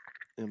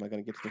 am I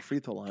going to get to the free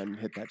throw line and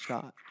hit that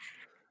shot?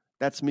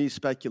 That's me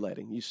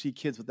speculating. You see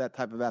kids with that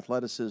type of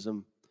athleticism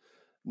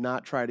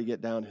not try to get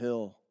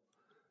downhill,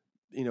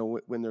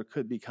 when there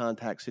could be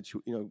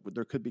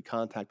there could be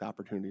contact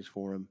opportunities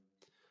for him.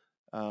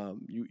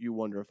 You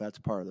wonder if that's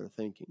part of their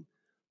thinking.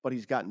 But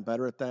he's gotten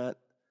better at that,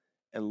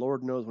 and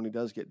Lord knows when he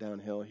does get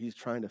downhill, he's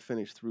trying to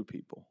finish through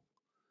people.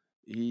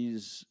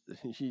 He's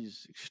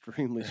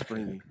extremely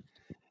springy.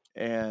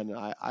 And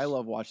I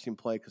love watching him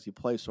play because he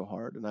plays so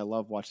hard, and I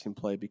love watching him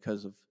play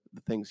because of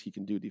the things he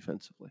can do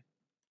defensively.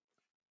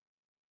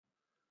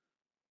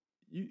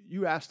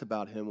 you asked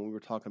about him when we were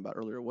talking about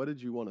earlier. What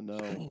did you want to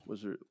know?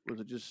 Was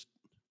it just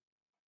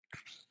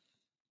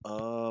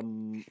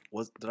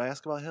Did I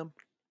ask about him?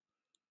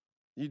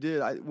 you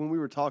did? When we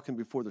were talking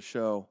before the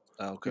show,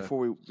 Okay. before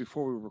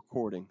we were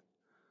recording.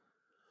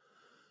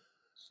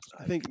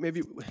 I think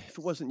maybe if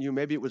it wasn't you,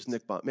 maybe it was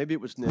Nick. Maybe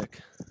it was Nick.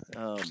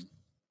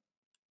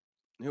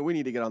 We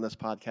need to get on this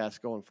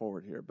podcast going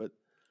forward here, but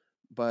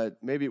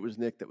maybe it was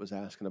Nick that was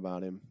asking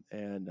about him,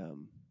 and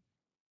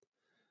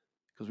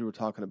because we were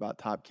talking about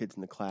top kids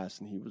in the class,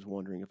 and he was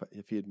wondering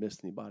if he had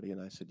missed anybody,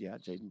 and I said, yeah,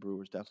 Jaden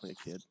Brewer's definitely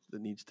a kid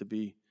that needs to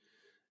be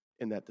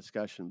in that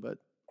discussion. But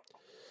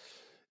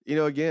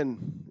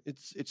again,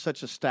 it's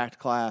such a stacked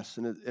class,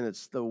 and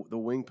it's the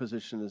wing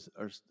position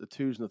or the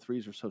twos and the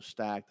threes are so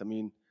stacked. I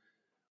mean,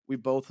 we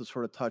both have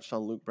sort of touched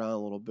on Luke Brown a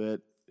little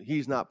bit.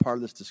 He's not part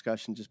of this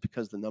discussion just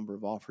because of the number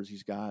of offers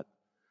he's got.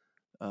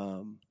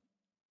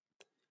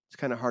 It's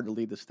kind of hard to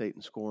lead the state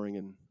in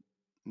scoring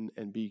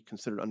and be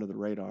considered under the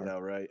radar. Yeah,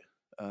 right.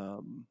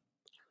 And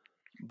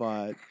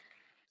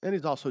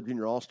he's also a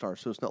junior all-star,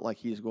 so it's not like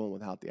he's going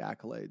without the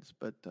accolades.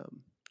 But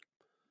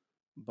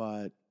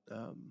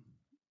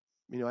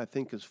I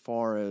think as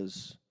far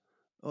as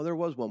there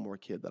was one more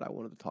kid that I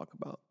wanted to talk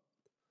about.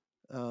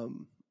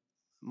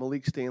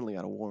 Malik Stanley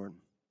out of Warren.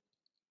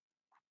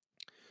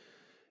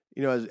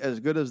 As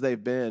good as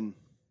they've been,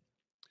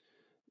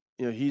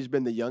 he's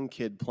been the young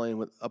kid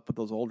playing up with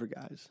those older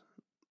guys.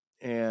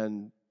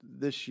 And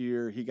this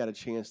year he got a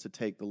chance to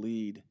take the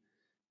lead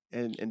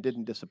and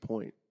didn't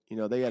disappoint.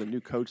 They had a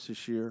new coach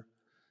this year,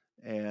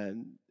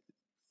 and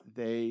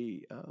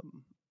they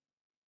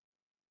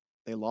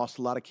lost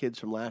a lot of kids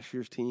from last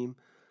year's team.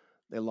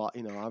 They lost,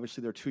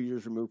 obviously they're 2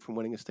 years removed from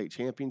winning a state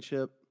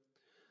championship.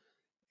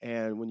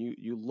 And when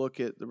you look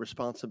at the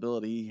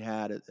responsibility he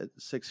had at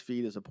 6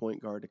 feet as a point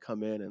guard to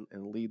come in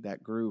and lead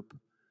that group,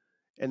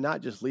 and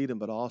not just lead them,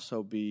 but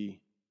also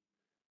be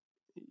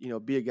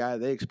a guy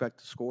they expect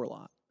to score a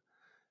lot.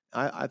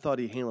 I thought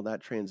he handled that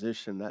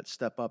transition, that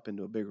step up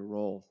into a bigger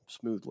role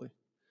smoothly.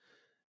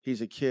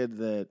 He's a kid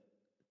that,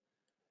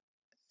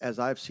 as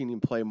I've seen him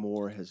play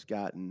more, has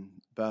gotten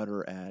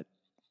better at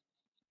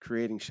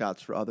creating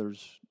shots for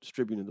others,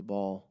 distributing the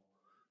ball.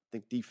 I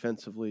think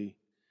defensively,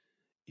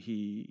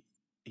 he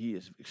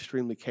is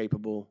extremely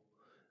capable.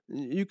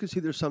 You can see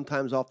there's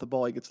sometimes off the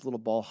ball he gets a little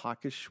ball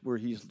hawkish where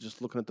he's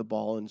just looking at the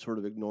ball and sort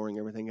of ignoring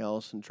everything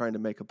else and trying to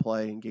make a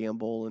play and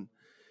gamble.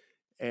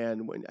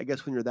 And I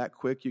guess when you're that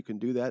quick, you can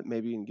do that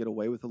maybe and get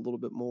away with a little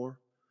bit more.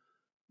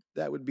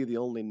 That would be the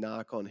only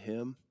knock on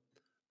him.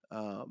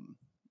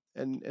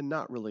 And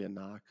not really a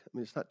knock. I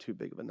mean, it's not too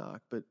big of a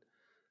knock, but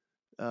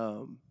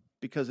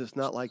because it's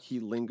not like he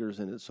lingers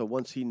in it. So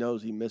once he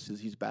knows he misses,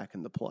 he's back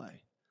in the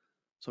play.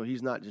 So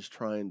he's not just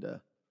trying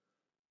to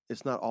 –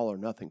 it's not all or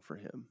nothing for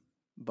him.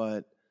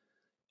 But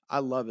I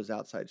love his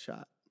outside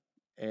shot.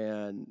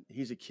 And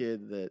he's a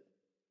kid that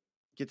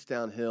gets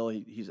downhill.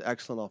 He's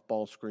excellent off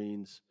ball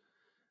screens.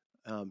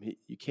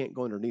 You can't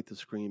go underneath the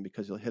screen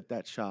because he'll hit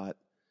that shot.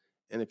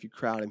 And if you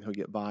crowd him, he'll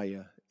get by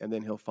you. And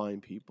then he'll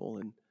find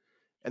people.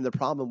 And the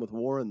problem with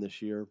Warren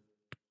this year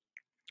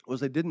was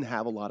they didn't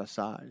have a lot of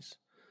size.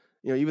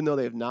 Even though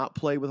they have not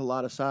played with a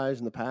lot of size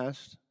in the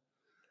past,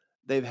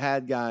 they've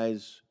had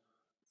guys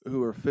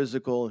who are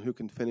physical and who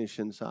can finish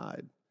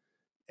inside.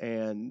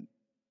 And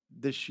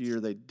this year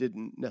they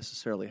didn't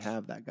necessarily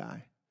have that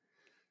guy.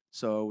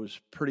 So it was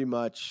pretty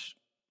much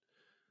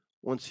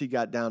once he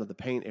got down to the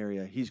paint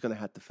area, he's going to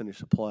have to finish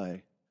the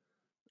play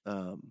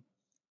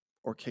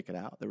or kick it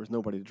out. There was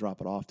nobody to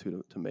drop it off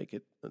to make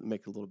it a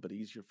little bit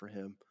easier for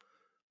him.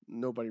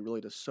 Nobody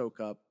really to soak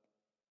up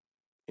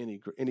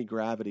any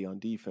gravity on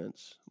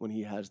defense when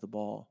he has the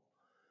ball.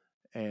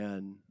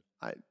 And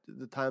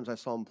the times I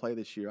saw him play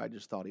this year, I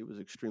just thought he was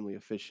extremely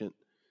efficient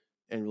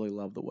and really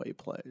loved the way he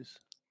plays.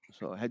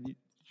 So have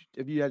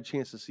you had a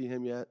chance to see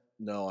him yet?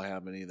 No, I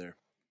haven't either.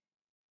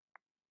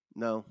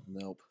 No?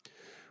 Nope.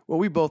 Well,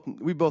 we both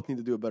need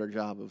to do a better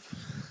job of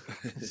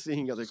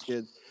seeing other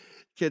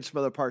kids from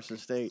other parts of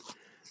the state.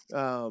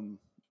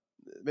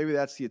 Maybe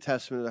that's the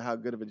testament of how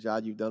good of a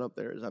job you've done up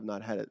there. Is I've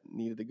not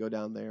needed to go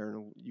down there,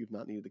 and you've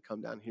not needed to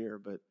come down here.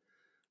 But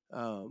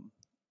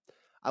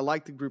I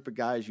like the group of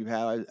guys you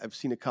have. I've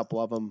seen a couple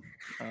of them,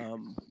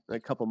 a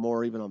couple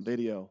more even on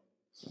video,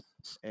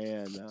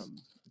 and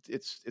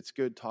it's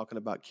good talking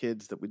about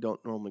kids that we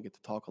don't normally get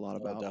to talk a lot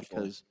about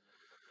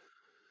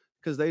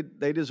because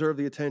they deserve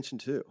the attention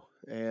too.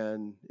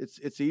 And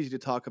it's easy to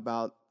talk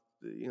about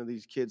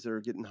these kids that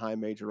are getting high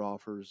major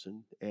offers,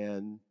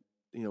 and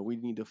we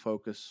need to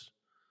focus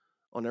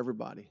on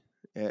everybody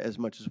as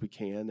much as we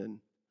can.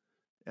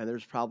 And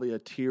there's probably a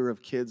tier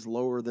of kids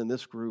lower than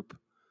this group.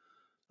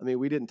 I mean,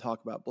 we didn't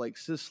talk about Blake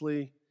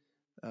Sisley.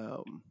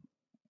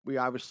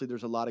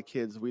 There's a lot of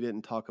kids we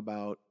didn't talk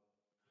about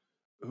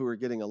who are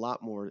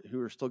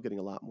still getting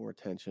a lot more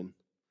attention.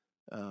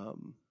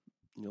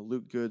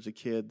 Luke Good's a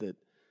kid that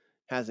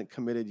hasn't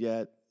committed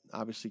yet.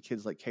 Obviously,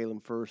 kids like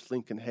Kalen First,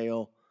 Lincoln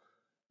Hale,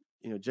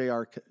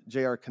 J.R.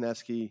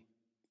 Koneski,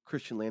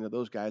 Christian Landa,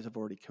 those guys have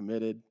already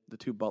committed. The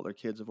two Butler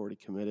kids have already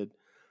committed.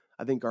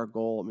 I think our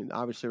goal, I mean,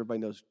 obviously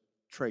everybody knows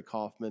Trey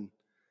Kaufman.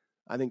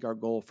 I think our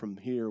goal from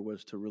here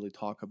was to really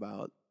talk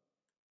about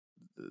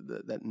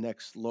that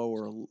next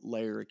lower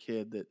layer of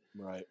kid that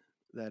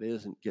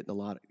isn't getting a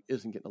lot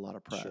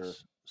of press. Sure.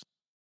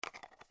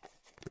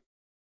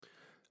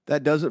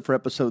 That does it for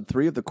episode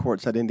 3 of the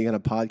Courtside Indiana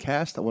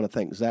podcast. I want to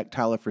thank Zach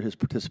Tyler for his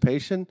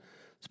participation,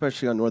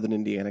 especially on Northern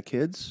Indiana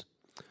kids.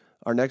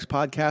 Our next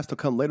podcast will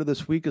come later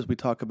this week as we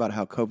talk about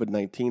how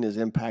COVID-19 is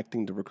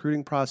impacting the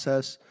recruiting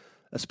process,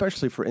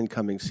 especially for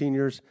incoming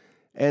seniors.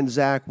 And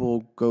Zach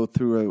will go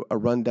through a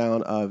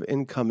rundown of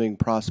incoming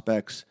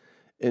prospects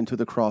into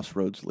the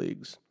Crossroads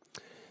Leagues.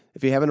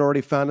 If you haven't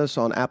already found us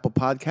on Apple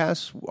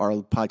Podcasts, our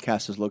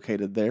podcast is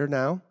located there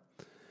now.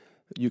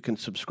 You can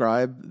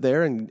subscribe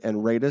there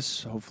and rate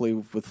us, hopefully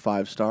with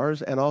 5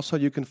 stars. And also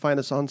you can find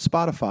us on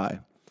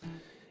Spotify.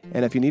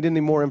 And if you need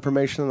any more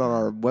information on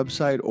our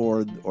website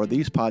or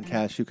these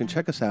podcasts, you can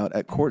check us out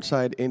at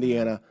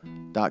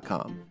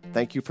courtsideindiana.com.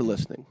 Thank you for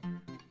listening.